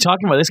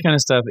talking about this kind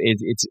of stuff,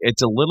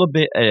 it's a little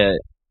bit.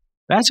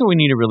 That's what we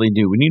need to really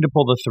do. We need to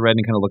pull the thread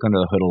and kind of look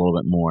under the hood a little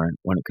bit more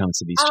when it comes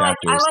to these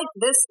chapters. I like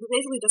this. We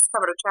basically just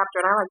covered a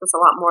chapter, and I like this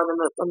a lot more than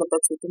the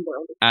bits we've been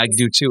doing. I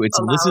do too.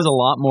 This is a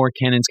lot more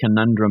Cannon's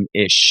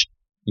Conundrum-ish.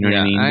 You know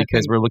what I mean?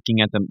 Because we're looking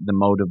at the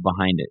motive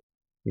behind it.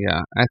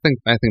 Yeah, I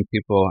think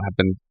people have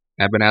been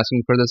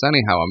asking for this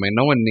anyhow. I mean,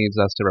 no one needs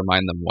us to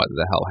remind them what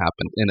the hell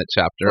happened in a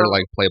chapter,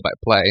 like play by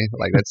play.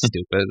 Like, that's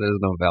stupid.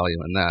 There's no value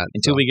in that.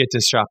 Until we get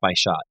to shot by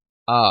shot.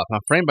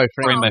 Frame by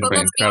frame. But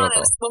let's be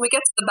honest, when we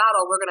get to the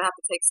battle, we're going to have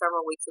to take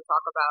several weeks to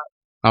talk about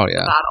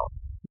the battle.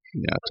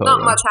 Yeah, totally.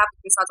 Not much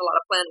happened besides a lot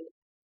of planning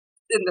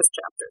in this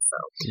chapter. So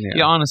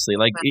yeah, honestly,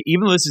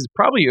 even though this is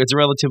it's a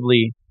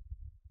relatively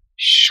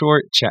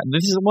short chat.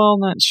 This is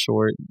not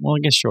short. Well,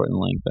 I guess short in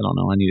length. I don't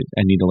know. I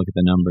need to look at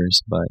the numbers,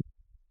 but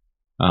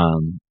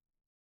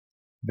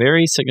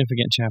very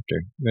significant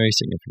chapter. Very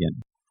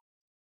significant.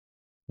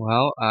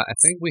 Well, I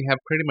think we have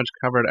pretty much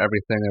covered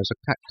everything. There's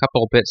a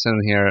couple bits in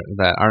here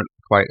that aren't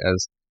quite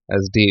as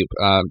deep.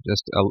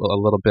 Just a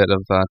little bit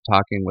of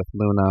talking with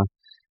Luna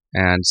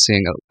and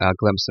seeing a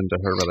glimpse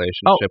into her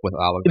relationship with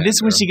Ollivander.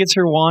 This when she gets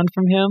her wand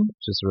from him?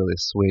 Which is really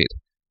sweet.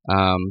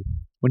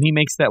 When he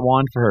makes that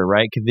wand for her,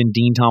 right? Because then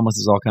Dean Thomas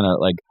is all kind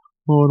of like,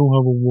 oh, I don't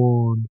have a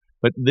wand.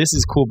 But this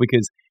is cool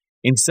because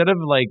instead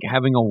of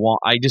having a wand,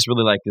 I just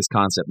really like this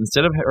concept.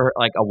 Instead of her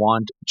a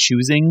wand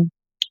choosing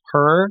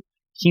her,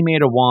 he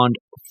made a wand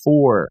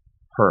for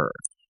her.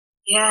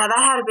 Yeah,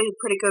 that had to be a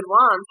pretty good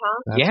wand, huh?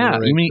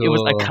 That's really cool. It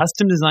was a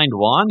custom designed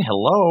wand.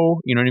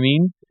 Hello, you know what I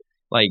mean?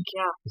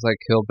 It's like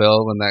Kill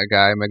Bill when that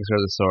guy makes her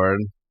the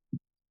sword.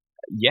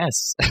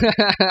 Yes,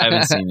 I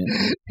haven't seen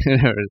it.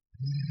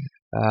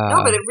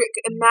 No, but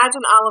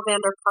imagine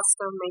Ollivander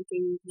custom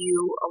making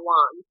you a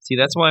wand. See,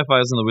 that's why if I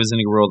was in the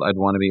Wizarding world, I'd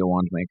want to be a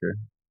wand maker.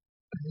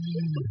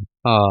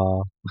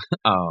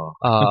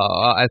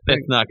 I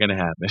think that's not going to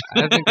happen.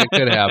 I think it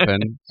could happen.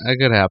 It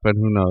could happen.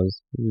 Who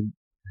knows?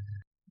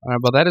 All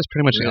right, well, that is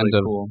pretty much really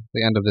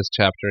the end of this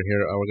chapter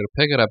here. We're going to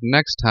pick it up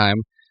next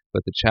time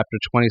with the chapter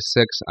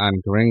 26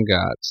 on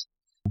Gringotts.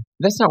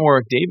 That's not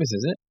Warwick Davis,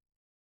 is it?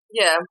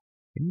 Yeah.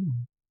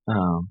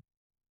 Oh.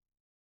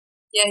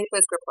 Yeah, he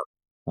plays Griphook.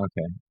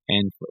 Okay,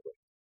 and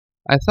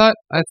I thought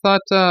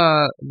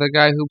the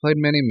guy who played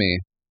Mini-Me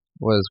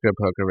was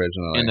Griphook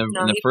originally. In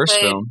the first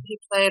film. He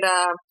played,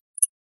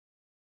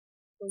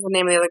 what's the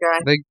name of the other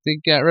guy? They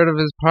got rid of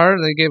his part?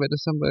 They gave it to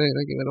somebody?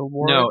 They gave it a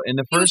Warwick? No, in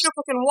the first... He was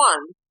Griphook in 1.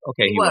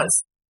 Okay, he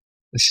was.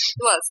 He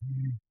was.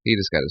 He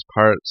just got his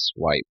part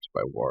swiped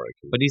by Warwick.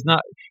 But he's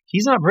not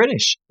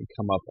British. He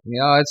come up...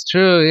 Yeah, it's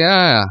true,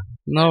 yeah.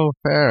 No,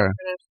 fair.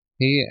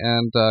 He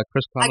and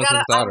Chris Columbus'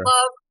 daughter. I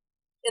love,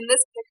 in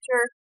this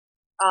picture,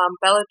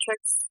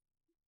 Bellatrix,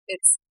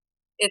 it's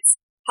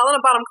Helena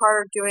Bonham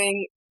Carter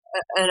doing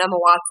an Emma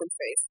Watson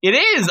face. It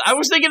is! I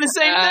was thinking the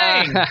same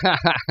thing!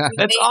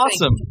 That's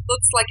awesome. It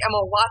looks like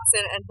Emma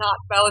Watson and not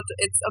Bellatrix.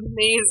 It's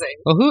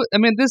amazing. Well,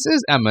 this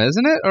is Emma,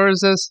 isn't it? Or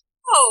is this...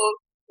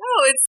 No,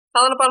 it's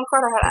Helena Bonham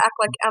Carter had to act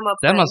like Emma.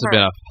 That must have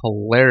been a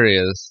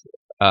hilarious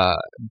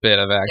bit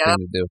of acting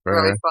to do for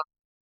really her. fun.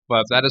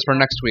 But that is for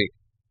next week.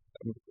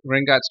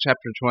 Gringotts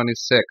chapter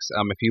 26.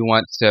 If you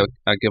want to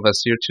give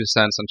us your 2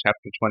 cents on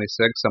chapter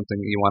 26, something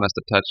you want us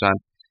to touch on,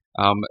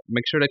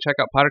 make sure to check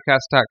out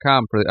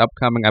Pottercast.com for the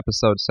upcoming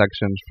episode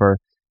sections for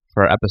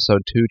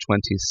episode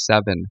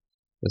 227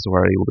 is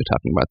where you will be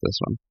talking about this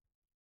one.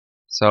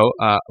 So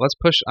let's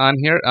push on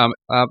here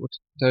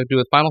to do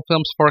a final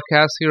films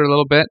forecast here a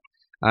little bit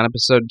on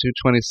episode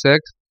 226.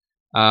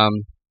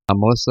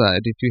 Melissa,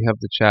 if you have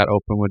the chat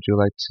open, would you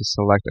like to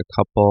select a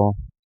couple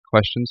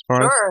questions for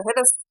us? Sure, hit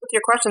us with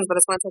your questions, but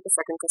it's going to take a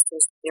second because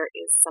there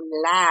is some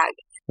lag.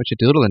 What you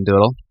doodling,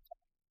 Doodle?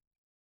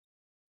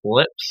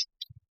 Lips.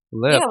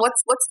 Yeah,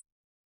 what's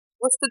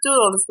the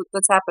doodle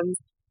that's happened?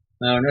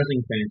 No,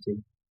 nothing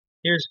fancy.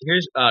 Here's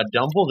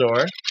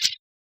Dumbledore.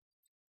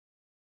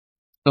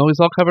 Oh, he's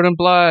all covered in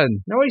blood.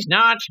 No, he's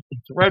not.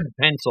 It's red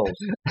pencils.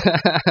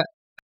 Where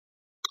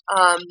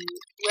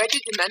do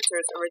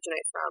Dementors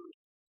originate from?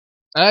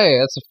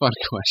 Hey, that's a fun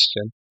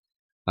question.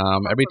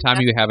 Every time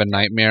you have a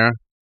nightmare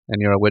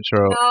and you're a witch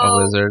or a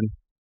wizard,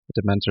 a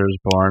Dementor is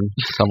born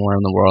somewhere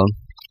in the world.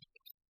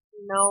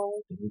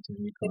 No.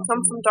 They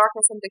come from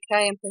darkness and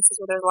decay in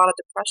places where there's a lot of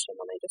depression,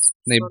 and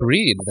they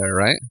breed there,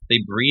 right?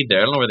 They breed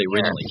there. I don't know where they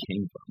originally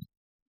came from.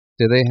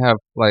 Do they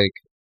have, like,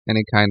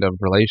 any kind of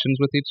relations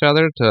with each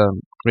other to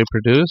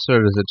reproduce,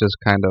 or is it just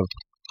kind of...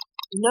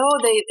 No,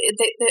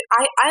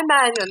 I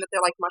imagine that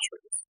they're like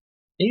mushrooms.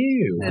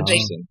 Ew.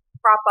 They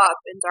crop up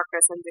in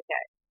darkness and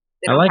decay.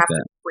 They I don't like have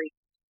that. to breed.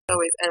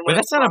 Always, and But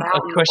that's not a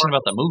question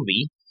about the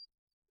movie.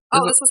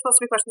 Oh, this was supposed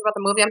to be questions about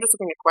the movie? I'm just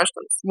looking at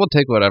questions. We'll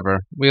take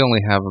whatever. We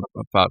only have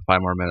about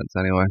 5 more minutes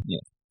anyway.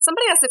 Yeah.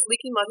 Somebody asked if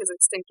Leaky Mug is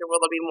extinct or will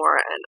there be more,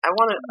 and I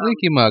want to...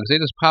 Leaky Mugs, they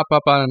just pop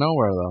up out of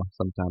nowhere, though,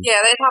 sometimes. Yeah,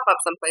 they pop up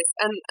someplace.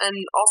 And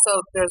also,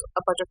 there's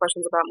a bunch of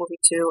questions about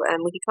Movie 2 and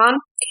LeakyCon,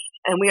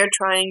 and we are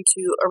trying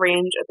to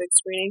arrange a big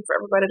screening for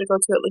everybody to go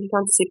to at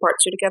LeakyCon to see Part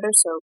 2 together,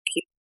 so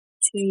keep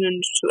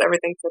tuned to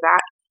everything for that.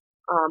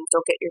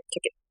 Don't get your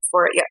ticket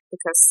for it yet,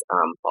 because,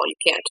 well, you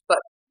can't, but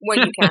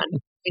when you can,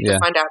 you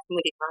can find out from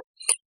LeakyCon.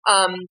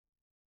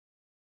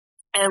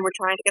 And we're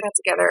trying to get that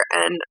together,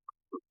 and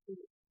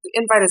the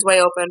invite is way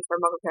open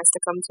for MuggleCast to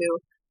come to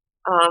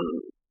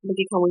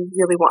LeakyCon. We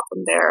really want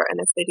them there,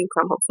 and if they do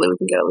come, hopefully we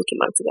can get a Leaky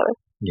Mug together.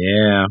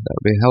 Yeah, that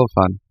would be hell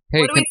fun.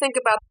 Hey, what do we think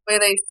about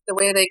the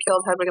way they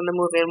killed Hedwig in the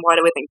movie, and why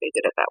do we think they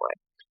did it that way?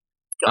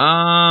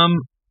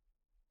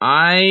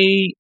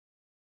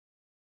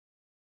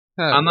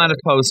 I'm not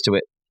opposed to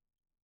it.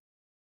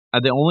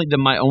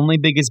 My only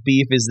biggest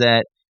beef is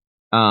that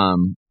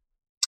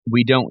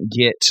we don't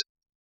get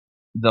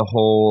the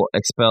whole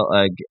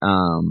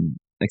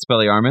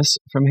Expelliarmus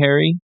from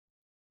Harry.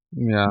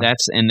 Yeah, that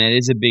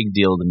is a big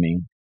deal to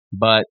me.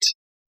 But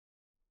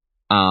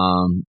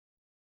at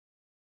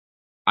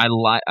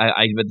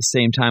the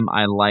same time,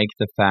 I like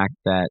the fact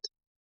that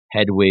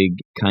Hedwig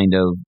kind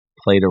of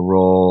played a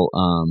role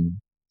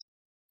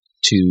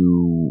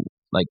to,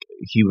 like,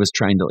 she was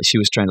trying to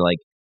like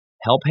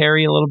help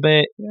Harry a little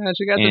bit. Yeah,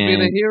 she got to be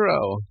the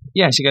hero.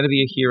 Yeah, she got to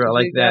be a hero. I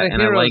like that,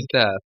 and I like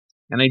death.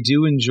 And I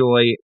do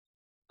enjoy.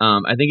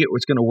 I think it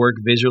was going to work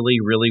visually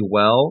really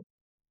well.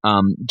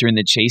 During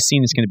the chase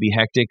scene, it's going to be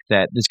hectic.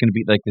 That there's going to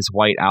be like this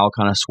white owl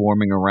kind of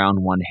swarming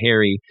around one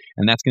Harry,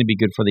 and that's going to be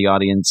good for the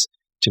audience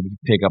to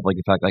pick up, like,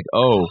 the fact, like,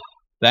 oh,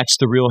 that's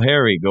the real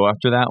Harry. Go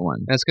after that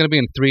one. And it's going to be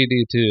in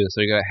 3D too, so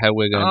you got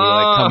Hedwig going to be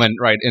like coming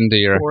right into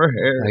your. Poor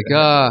Harry. Like,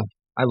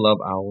 I love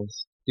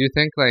owls. Do you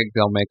think like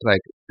they'll make like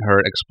her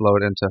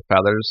explode into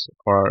feathers,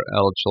 or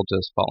else she'll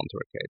just fall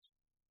into her cage?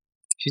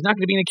 She's not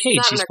going to be in a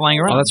cage. She's flying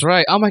around. Oh, that's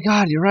right. Oh my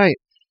God, you're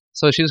right.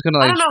 So she's going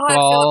to like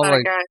fall.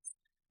 Like,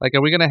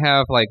 are we going to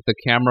have like the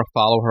camera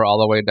follow her all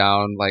the way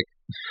down, like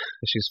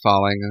as she's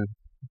falling, and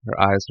her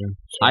eyes are?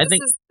 I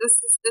think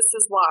this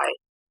is why,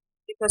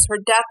 because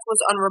her death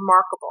was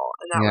unremarkable,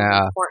 and that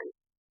was important.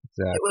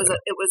 Exactly.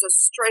 It was a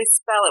stray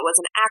spell. It was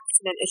an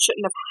accident. It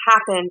shouldn't have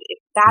happened.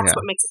 That's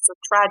what makes it so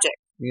tragic.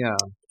 Yeah.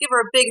 Give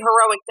her a big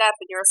heroic death,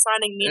 and you're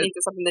assigning meaning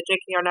to something that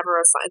JKR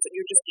never assigns.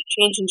 You're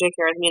changing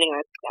JKR's meaning.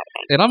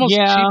 It almost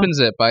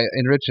cheapens it by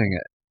enriching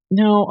it.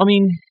 No, I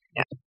mean,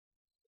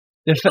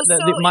 my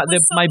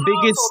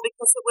biggest,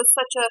 because it was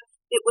such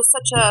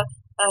a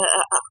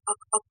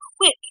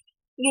quick.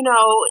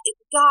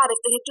 God, if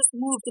they had just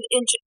moved an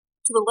inch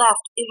to the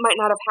left, it might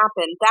not have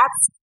happened.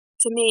 That's,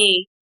 to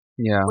me,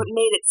 what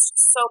made it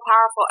so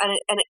powerful, and it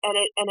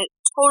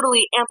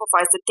totally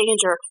amplifies the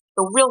danger,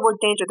 the real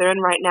world danger they're in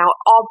right now.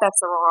 All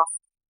bets are off,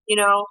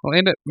 Well,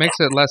 and it makes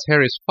it less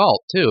Harry's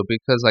fault too,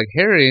 because like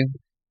Harry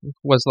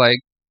was like,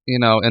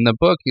 in the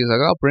book he's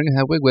like, I'll bring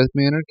Hedwig with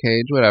me in her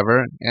cage,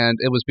 whatever, and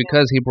it was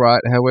because he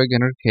brought Hedwig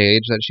in her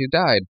cage that she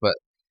died. But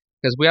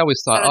because we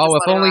always thought,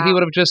 if only he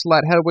would have just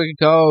let Hedwig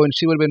go, and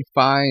she would have been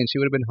fine. She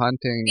would have been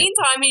hunting.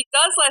 Meantime, he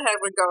does let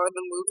Hedwig go in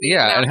the movie.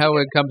 Yeah, and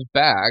Hedwig comes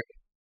back.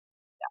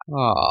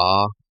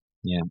 Aww.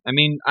 Yeah, I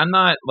mean, I'm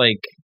not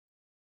like,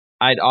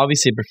 I'd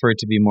obviously prefer it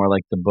to be more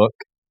like the book,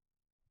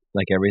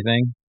 like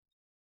everything.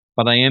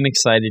 But I am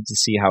excited to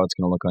see how it's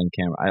going to look on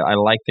camera. I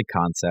like the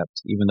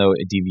concept, even though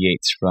it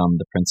deviates from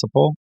the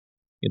principle.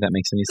 If that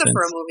makes any sense.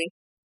 Good for a movie.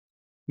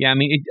 Yeah, I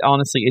mean,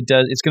 honestly, it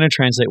does. It's going to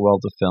translate well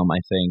to film,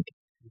 I think.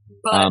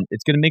 But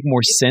it's going to make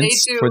more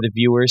sense for the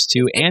viewers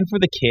too, and for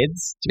the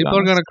kids. People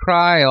are going to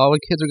cry. All the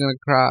kids are going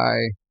to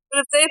cry.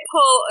 But if they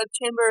pull a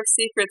Chamber of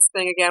Secrets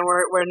thing again,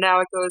 where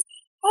now it goes,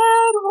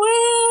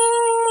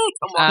 Hedwig!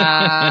 Come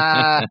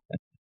on.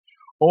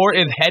 Or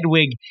if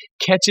Hedwig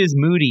catches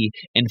Moody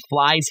and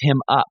flies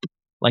him up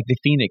like the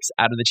Phoenix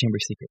out of the Chamber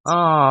of Secrets.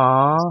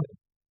 Aww.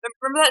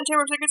 Remember that in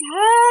Chamber of Secrets?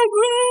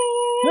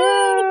 Hedwig!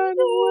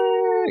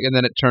 And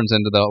then it turns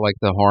into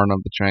the horn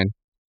of the train.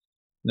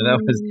 No,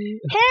 that was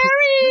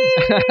Harry.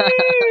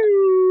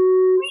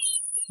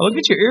 Oh, look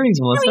at your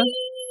earrings, Melissa.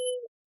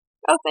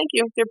 Oh, thank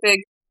you. They're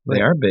big. They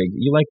are big.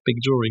 You like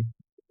big jewelry.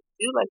 I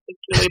do like big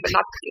jewelry, but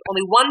not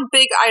only one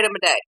big item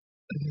a day.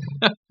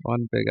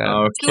 One big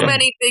item. Okay. Too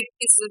many big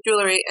pieces of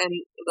jewelry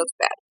and it looks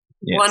bad.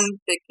 Yes. One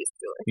big piece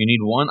of jewelry. You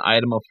need one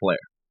item of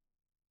flair.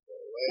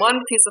 One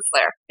piece of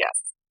flair, yes.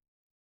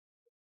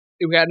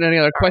 You got any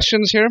other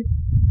questions here?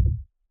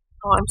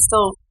 Oh, I'm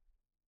still...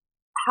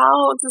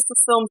 How does the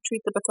film treat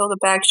the Bathilda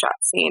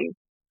Bagshot scene?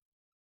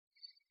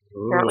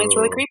 Apparently it's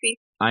really creepy.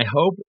 I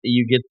hope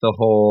you get the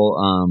whole,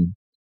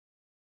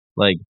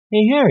 hey,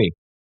 Harry,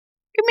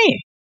 come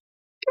here.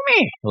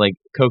 Like,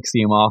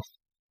 coaxing him off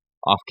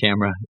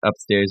camera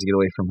upstairs to get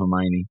away from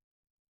Hermione.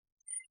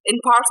 In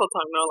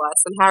Parseltongue, no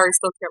less, and Harry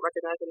still can't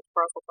recognize it as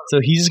Parseltongue.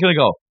 So he's just going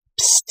to go,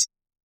 psst,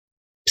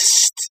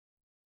 psst,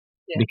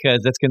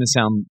 because that's going to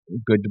sound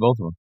good to both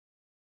of them.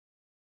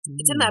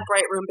 It's in that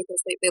bright room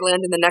because they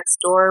land in the next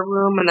door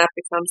room, and that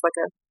becomes like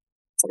a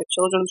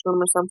children's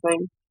room or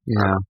something.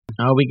 Yeah.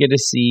 Oh, we get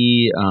to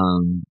see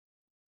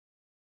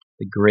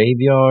the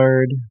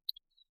graveyard.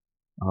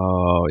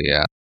 Oh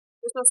yeah.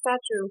 There's no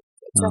statue.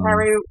 It's a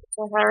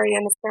Harry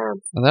and his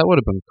parents. Well, that would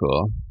have been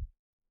cool.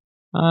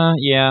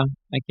 Yeah.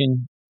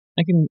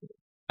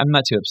 I'm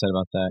not too upset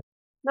about that.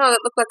 No,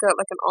 it looked like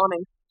an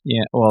awning.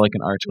 Yeah, well, like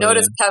an archway.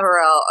 Notice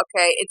Peverell.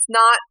 Okay, it's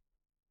not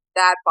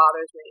that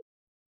bothers me.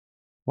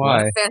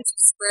 Why? The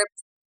fancy script,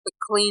 the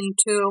clean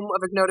tomb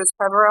of Ignotus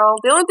Peverell.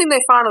 The only thing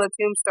they found on the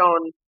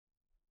tombstone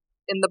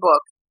in the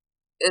book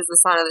is the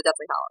sign of the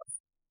Deathly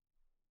Hallows.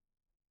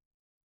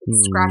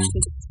 It's scratched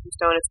into the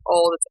tombstone. It's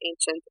old. It's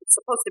ancient. It's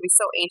supposed to be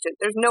so ancient.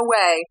 There's no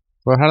way.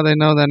 Well, how do they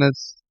know then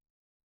it's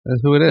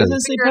who it is?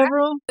 Does it say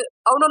Peverell?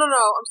 Oh, no.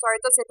 I'm sorry.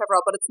 It does say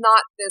Peverell, but it's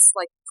not this,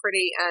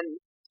 pretty and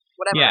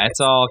whatever. Yeah, it's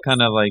all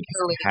kind of,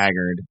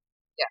 haggard.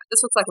 Yeah,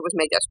 this looks like it was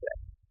made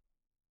yesterday.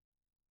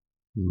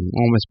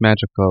 Almost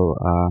magical,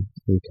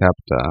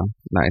 kept,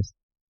 nice.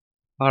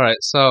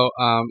 Alright, so,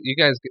 you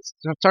guys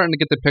starting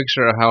to get the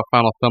picture of how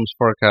Final Films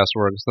Forecast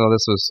works, so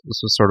this was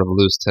sort of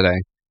loose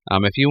today.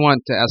 If you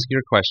want to ask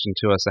your question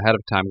to us ahead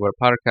of time, go to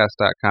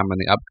pottercast.com in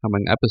the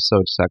upcoming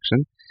episode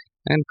section,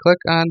 and click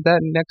on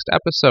that next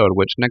episode,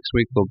 which next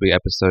week will be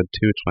episode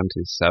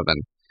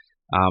 227.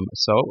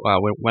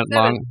 We went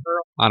long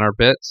on our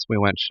bits, we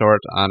went short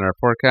on our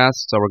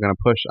forecast, so we're going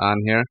to push on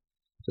here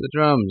to the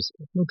drums.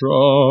 The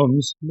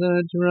drums.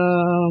 The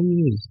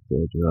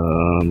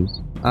drums.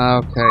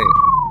 Okay.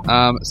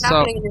 What's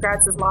happening in your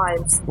guys'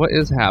 lives? What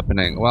is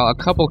happening? Well, a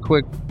couple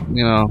quick,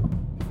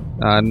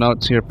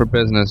 notes here for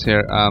business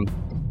here.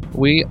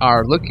 We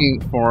are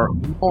looking for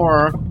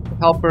more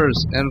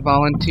helpers and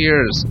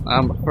volunteers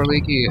for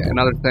Leaky and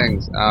other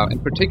things. In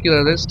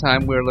particular, this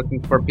time we're looking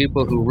for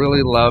people who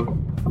really love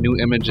new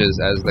images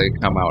as they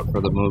come out for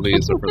the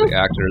movies or for the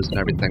actors and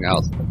everything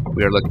else.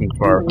 We are looking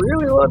for...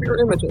 Really love your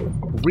images.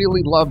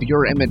 Really love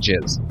your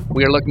images.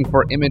 We are looking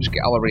for image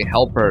gallery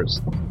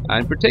helpers.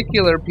 In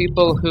particular,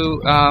 people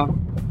who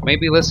may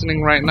be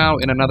listening right now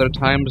in another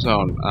time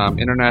zone.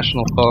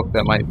 International folk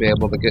that might be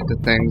able to get to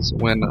things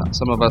when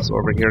some of us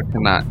over here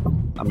cannot.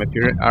 If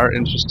you are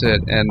interested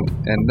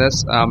in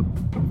this,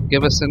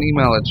 give us an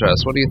email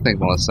address. What do you think,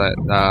 Melissa?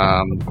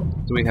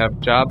 Do we have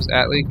jobs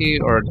at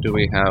Leaky, or do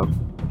we have...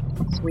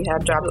 We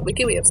have jobs at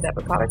Leaky. We have staff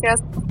at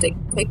Pottercast.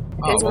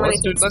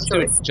 Let's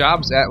do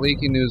jobs at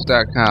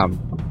leakynews.com,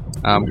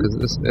 because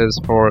this is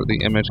for the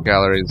image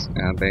galleries,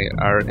 and they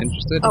are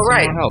interested in some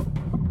more help.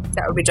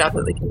 That would be jobs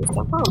at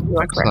leakynews.com. You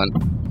are correct.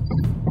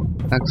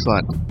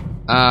 Excellent.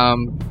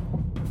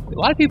 A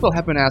lot of people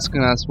have been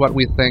asking us what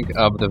we think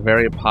of the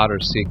Harry Potter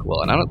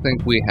sequel, and I don't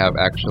think we have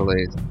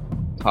actually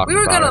talked about it. We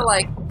were going to,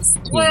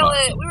 spoil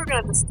it. We were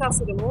going to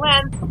discuss it in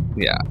length.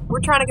 Yeah. We're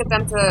trying to get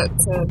them to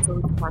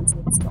find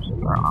some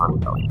discussions are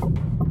ongoing.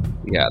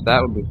 Yeah,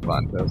 that would be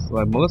fun. Because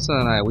Melissa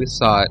and I, we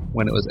saw it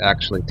when it was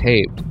actually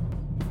taped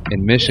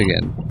in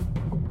Michigan.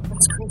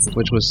 That's crazy.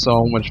 Which was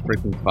so much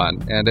freaking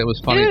fun. And it was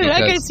funny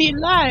because... I can see it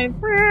live.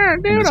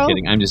 I'm just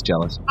kidding. I'm just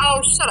jealous.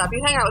 Oh, shut up.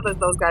 You hang out with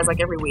those guys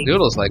every week.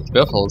 Doodles like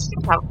Biffles.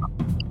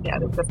 Yeah,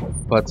 they're Biffles.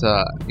 But,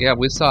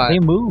 we saw it. They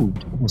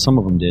moved. Well, some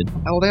of them did.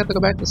 Oh, they have to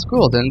go back to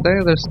school, didn't they?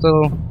 They're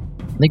still...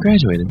 They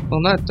graduated. Well,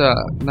 not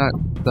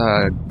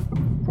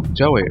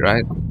Joey,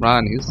 right?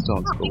 Ron, he's still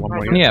in school one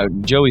more year. Yeah,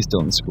 Joey's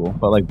still in school,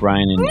 but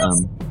Brian and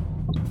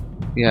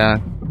Yeah.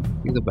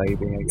 He's a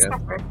baby, I guess.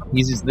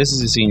 This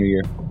is his senior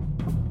year.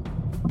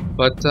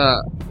 But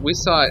we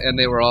saw it, and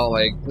they were all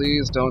like,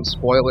 please don't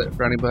spoil it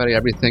for anybody.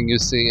 Everything you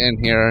see in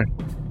here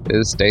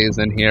stays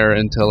in here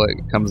until it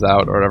comes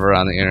out or whatever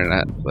on the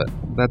internet. But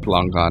that's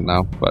long gone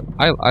now. But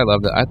I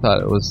loved it. I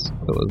thought it was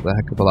a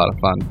heck of a lot of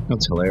fun.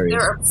 It's hilarious.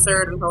 They're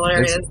absurd and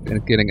hilarious.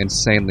 It's getting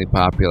insanely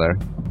popular.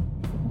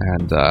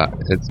 And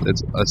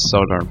it's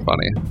so darn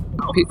funny.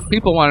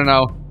 People want to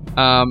know,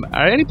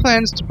 are any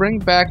plans to bring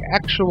back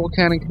actual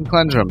canon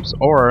conundrums?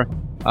 Or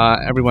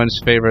everyone's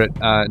favorite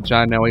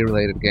John Noe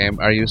related game,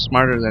 Are You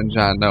Smarter Than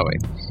John Noe?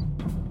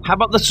 How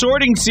about the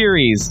Sorting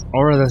series?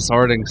 Or the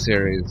Sorting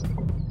series.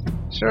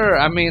 Sure,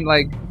 I mean,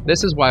 like,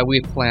 this is why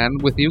we plan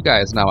with you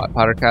guys now at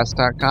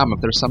Pottercast.com.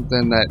 If there's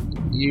something that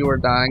you are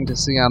dying to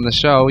see on the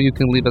show, you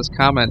can leave us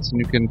comments, and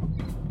you can,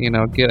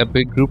 get a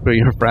big group of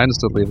your friends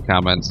to leave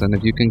comments. And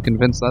if you can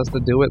convince us to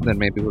do it, then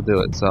maybe we'll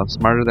do it. So,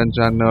 Smarter Than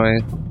John Noe,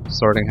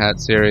 Sorting Hat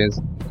series,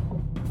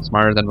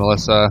 Smarter Than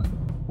Melissa,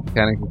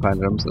 Canon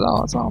Conundrums.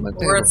 It's all on the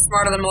table. We're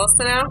smarter than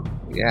Melissa now?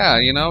 Yeah,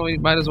 we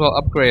might as well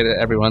upgrade it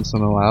every once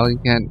in a while. You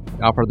can't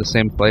offer the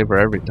same flavor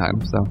every time,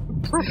 so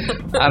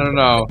I don't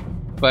know.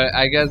 But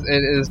I guess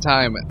it is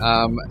time.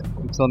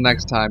 Until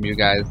next time, you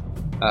guys,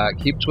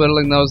 keep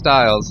twiddling those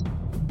dials.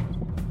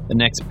 The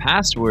next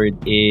password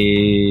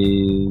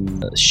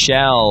is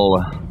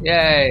Shell.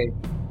 Yay!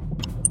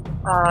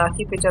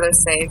 Keep each other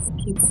safe.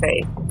 Keep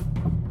faith.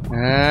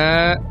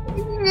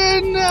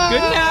 Good night!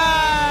 Good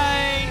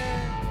night!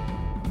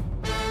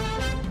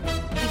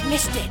 You've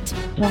missed it.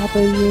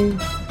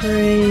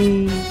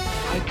 W3.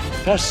 I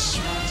confess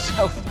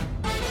myself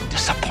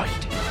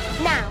disappointed.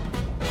 Now,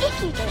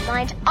 if you don't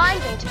mind, I'm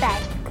going to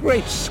bed.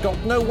 Great Scott,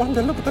 no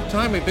wonder. Look at the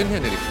time. We've been here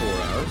nearly 4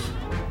 hours.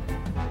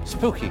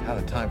 Spooky how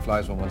the time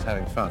flies when one's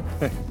having fun.